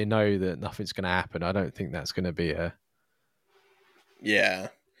enough that they know that nothing's going to happen, I don't think that's going to be a... Yeah.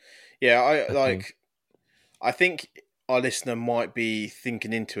 I think our listener might be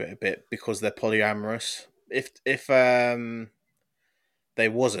thinking into it a bit because they're polyamorous. If they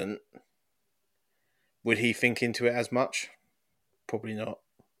wasn't, would he think into it as much? Probably not.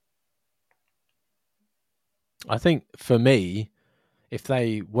 I think for me, if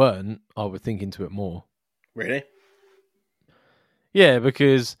they weren't, I would think into it more. Really? Yeah,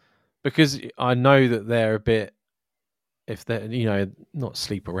 because I know that they're a bit, if they're, not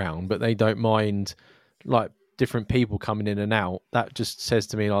sleep around, but they don't mind like different people coming in and out. That just says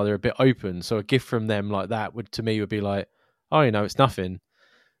to me like they're a bit open. So a gift from them like that would be like, oh, it's nothing.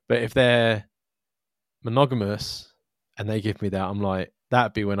 But if they're monogamous and they give me that, I'm like,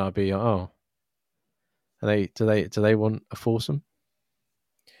 that'd be when I'd be, do they want a foursome?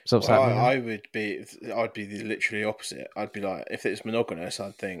 I'd be the literally opposite. I'd be like, if it's monogamous,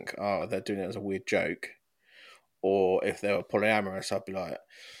 I'd think, oh, they're doing it as a weird joke. Or if they were polyamorous, I'd be like,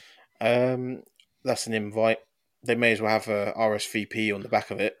 that's an invite. They may as well have a RSVP on the back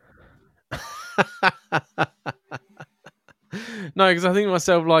of it. No, because I think to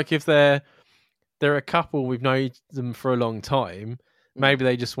myself, like, if they're a couple, we've known them for a long time, maybe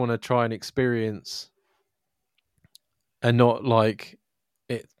they just want to try and experience and not like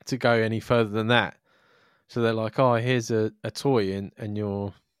it to go any further than that. So they're like, oh, here's a toy and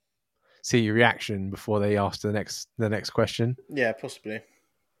you'll see your reaction before they ask the next question. Yeah, possibly.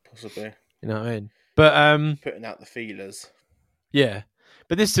 You know what I mean? But putting out the feelers. Yeah.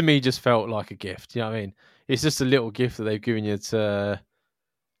 But this to me just felt like a gift. You know what I mean? It's just a little gift that they've given you to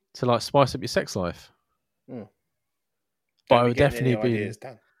like spice up your sex life. Mm. But I would definitely be ideas,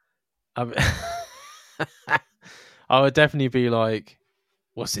 Dan. I would definitely be like,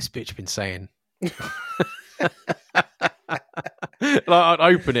 what's this bitch been saying? Like I'd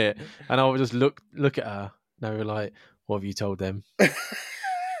open it and I would just look at her and I would like, what have you told them?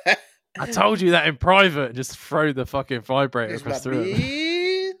 I told you that in private, and just throw the fucking vibrator across the room.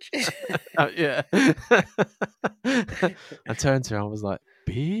 Yeah. I turned to her and I was like,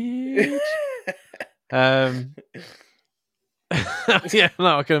 bitch. Yeah,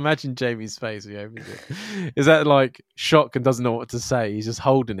 no, I can imagine Jamie's face. Is that like shock and doesn't know what to say? He's just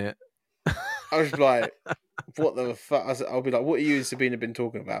holding it. I was like, what the fuck? I'll be like, what are you and Sabina been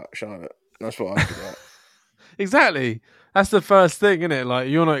talking about, Charlotte? That's what I'd be like. Exactly. That's the first thing, isn't it? Like,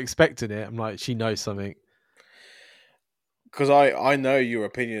 you're not expecting it. I'm like, she knows something. Because I know your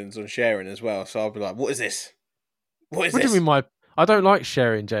opinions on sharing as well, so I'll be like, what is this? What do you mean I don't like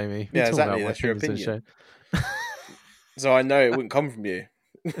sharing, Jamie. Yeah, exactly. That's your opinion. So I know it wouldn't come from you.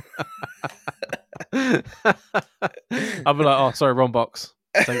 I'll be like, oh, sorry, wrong box.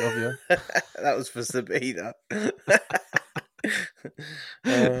 Take it off you. That was for Sabina.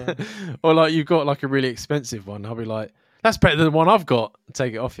 Or like you've got like a really expensive one. I'll be like, that's better than the one I've got.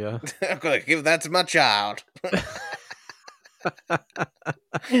 Take it off you. I've got to give that to my child.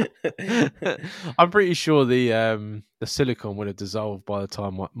 I'm pretty sure the silicone would have dissolved by the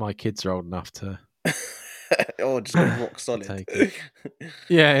time my kids are old enough to. Or just rock solid.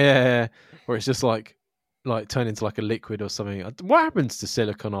 Yeah. Or it's just like turn into like a liquid or something. What happens to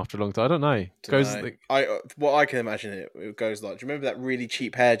silicone after a long time? I don't know. What I can imagine it goes like. Do you remember that really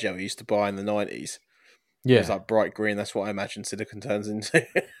cheap hair gel we used to buy in the 90s? Yeah, it was like bright green. That's what I imagine silicone turns into.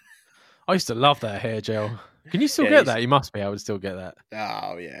 I used to love that hair gel. Can you still get that? You must be. I would still get that.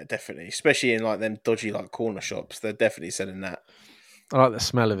 Oh yeah, definitely. Especially in like them dodgy like corner shops, they're definitely selling that. I like the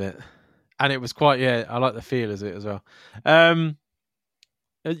smell of it. And it was quite, I like the feel of it as well.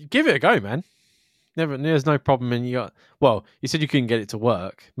 Give it a go, man. There's no problem. And you said you couldn't get it to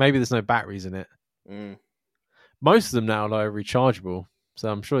work. Maybe there's no batteries in it. Most of them now are rechargeable,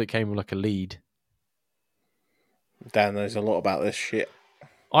 so I'm sure it came with like a lead. Dan knows a lot about this shit.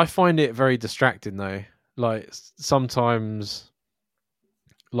 I find it very distracting though. Like sometimes,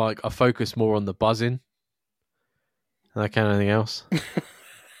 like I focus more on the buzzing than I can anything else.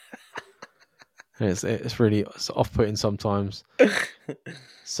 It's really off-putting sometimes.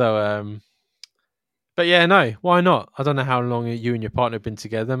 So, but yeah, no, why not? I don't know how long you and your partner have been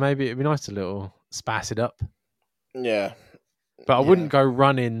together. Maybe it'd be nice to little spice it up. Yeah. But I wouldn't go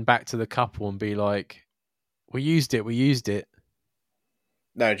running back to the couple and be like, we used it.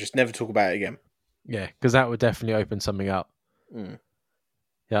 No, just never talk about it again. Yeah, because that would definitely open something up. Mm.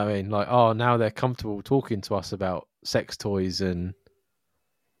 Yeah, I mean, like, oh, now they're comfortable talking to us about sex toys and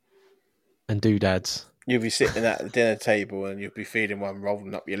doodads. You'll be sitting at the dinner table and you'll be feeling one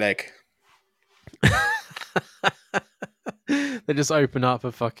rolling up your leg. They just open up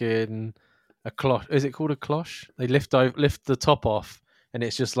a cloche. Is it called a cloche? They lift the top off, and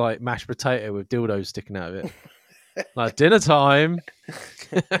it's just like mashed potato with dildos sticking out of it. Like dinner time.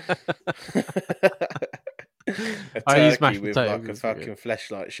 A turkey with like a fucking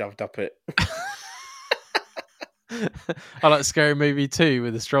fleshlight shoved up it. I like Scary Movie 2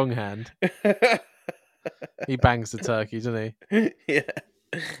 with a strong hand. He bangs the turkey, doesn't he? Yeah.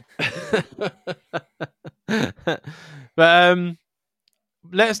 But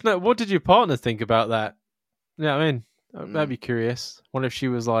let us know, what did your partner think about that? Yeah, I mean, I'd be curious. Wonder if she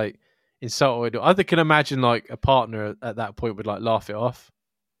was like insulted. I can imagine like a partner at that point would like laugh it off.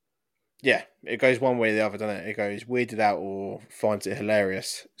 Yeah, it goes one way or the other, doesn't it? It goes weirded out or finds it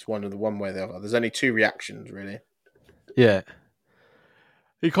hilarious. It's one way or the other. There's only two reactions, really. Yeah.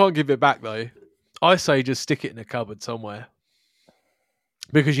 You can't give it back, though. I say just stick it in a cupboard somewhere.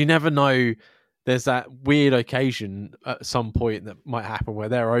 Because you never know, there's that weird occasion at some point that might happen where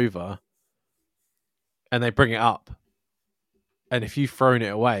they're over and they bring it up. And if you've thrown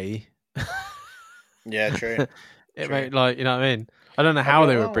it away... Yeah, true. May, like, you know what I mean? I don't know how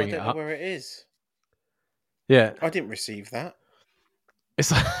they would bring it up. I don't know where it is. Yeah. I didn't receive that.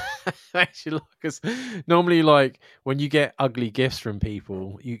 It's like, actually, because normally, like, when you get ugly gifts from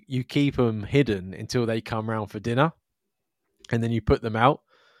people, you keep them hidden until they come round for dinner. And then you put them out.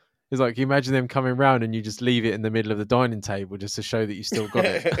 It's like, you imagine them coming round and you just leave it in the middle of the dining table just to show that you still got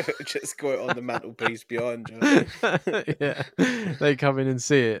it. Just got it on the mantelpiece behind you. Yeah. They come in and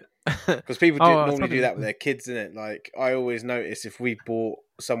see it. Because people normally do that with their kids, innit? Like, I always notice if we bought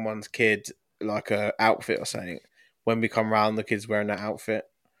someone's kid like a outfit or something, when we come round, the kid's wearing that outfit.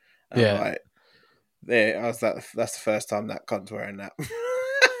 And that's the first time that cunt's wearing that.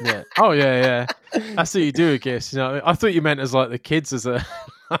 Yeah. Oh yeah. That's what you do, I guess. You know, I thought you meant as like the kids as a.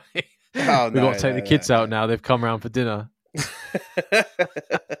 We've got to take the kids out now. They've come round for dinner.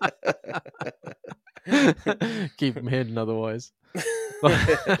 Keep them hidden, otherwise.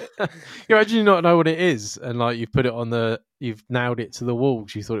 Imagine you not know what it is, and like you've put it you've nailed it to the wall.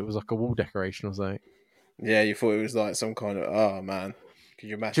 You thought it was like a wall decoration or something. Yeah, you thought it was like some kind of. Oh man, could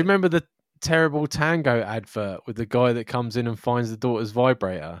you imagine? Do you remember the terrible Tango advert with the guy that comes in and finds the daughter's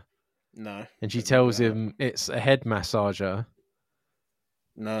vibrator? No. And she tells him it's a head massager.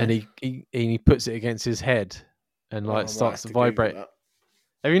 No. And he puts it against his head and like starts to vibrate.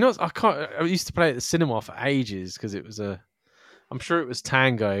 Have you not? I used to play at the cinema for ages because it was I'm sure it was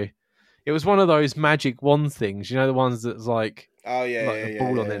Tango. It was one of those magic wand things, you know, the ones that's like a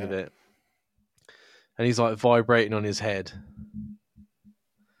ball on the end of it. And he's like vibrating on his head.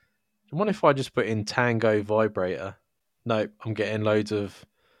 I wonder if I just put in Tango vibrator. Nope, I'm getting loads of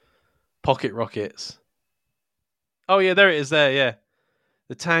pocket rockets. Oh yeah, there it is there, yeah.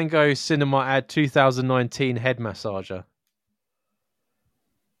 The Tango Cinema Ad 2019 head massager.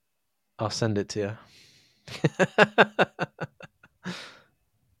 I'll send it to you.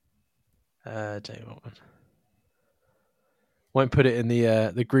 Tell you what, man. Won't put it in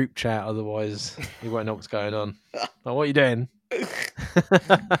the group chat, otherwise you won't know what's going on. Like, what are you doing?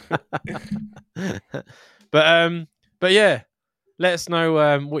 But yeah, let us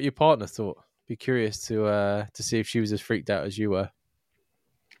know what your partner thought. Be curious to see if she was as freaked out as you were.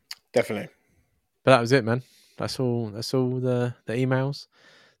 Definitely. But that was it, man. That's all the emails.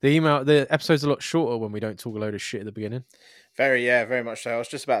 The episode's a lot shorter when we don't talk a load of shit at the beginning. Very much so. I was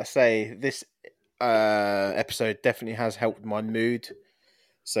just about to say this episode definitely has helped my mood,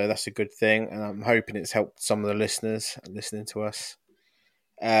 so that's a good thing, and I'm hoping it's helped some of the listeners listening to us.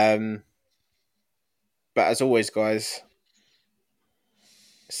 But as always, guys,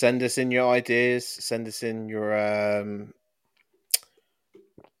 Send us in your ideas. Send us in your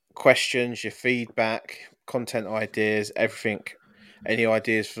questions, your feedback, content ideas, everything. Any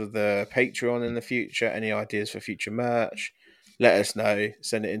ideas for the Patreon in the future? Any ideas for future merch? Let us know.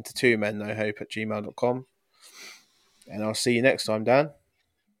 Send it into twomennohope@gmail.com. And I'll see you next time, Dan.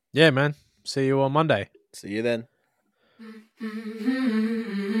 Yeah, man. See you on Monday. See you then.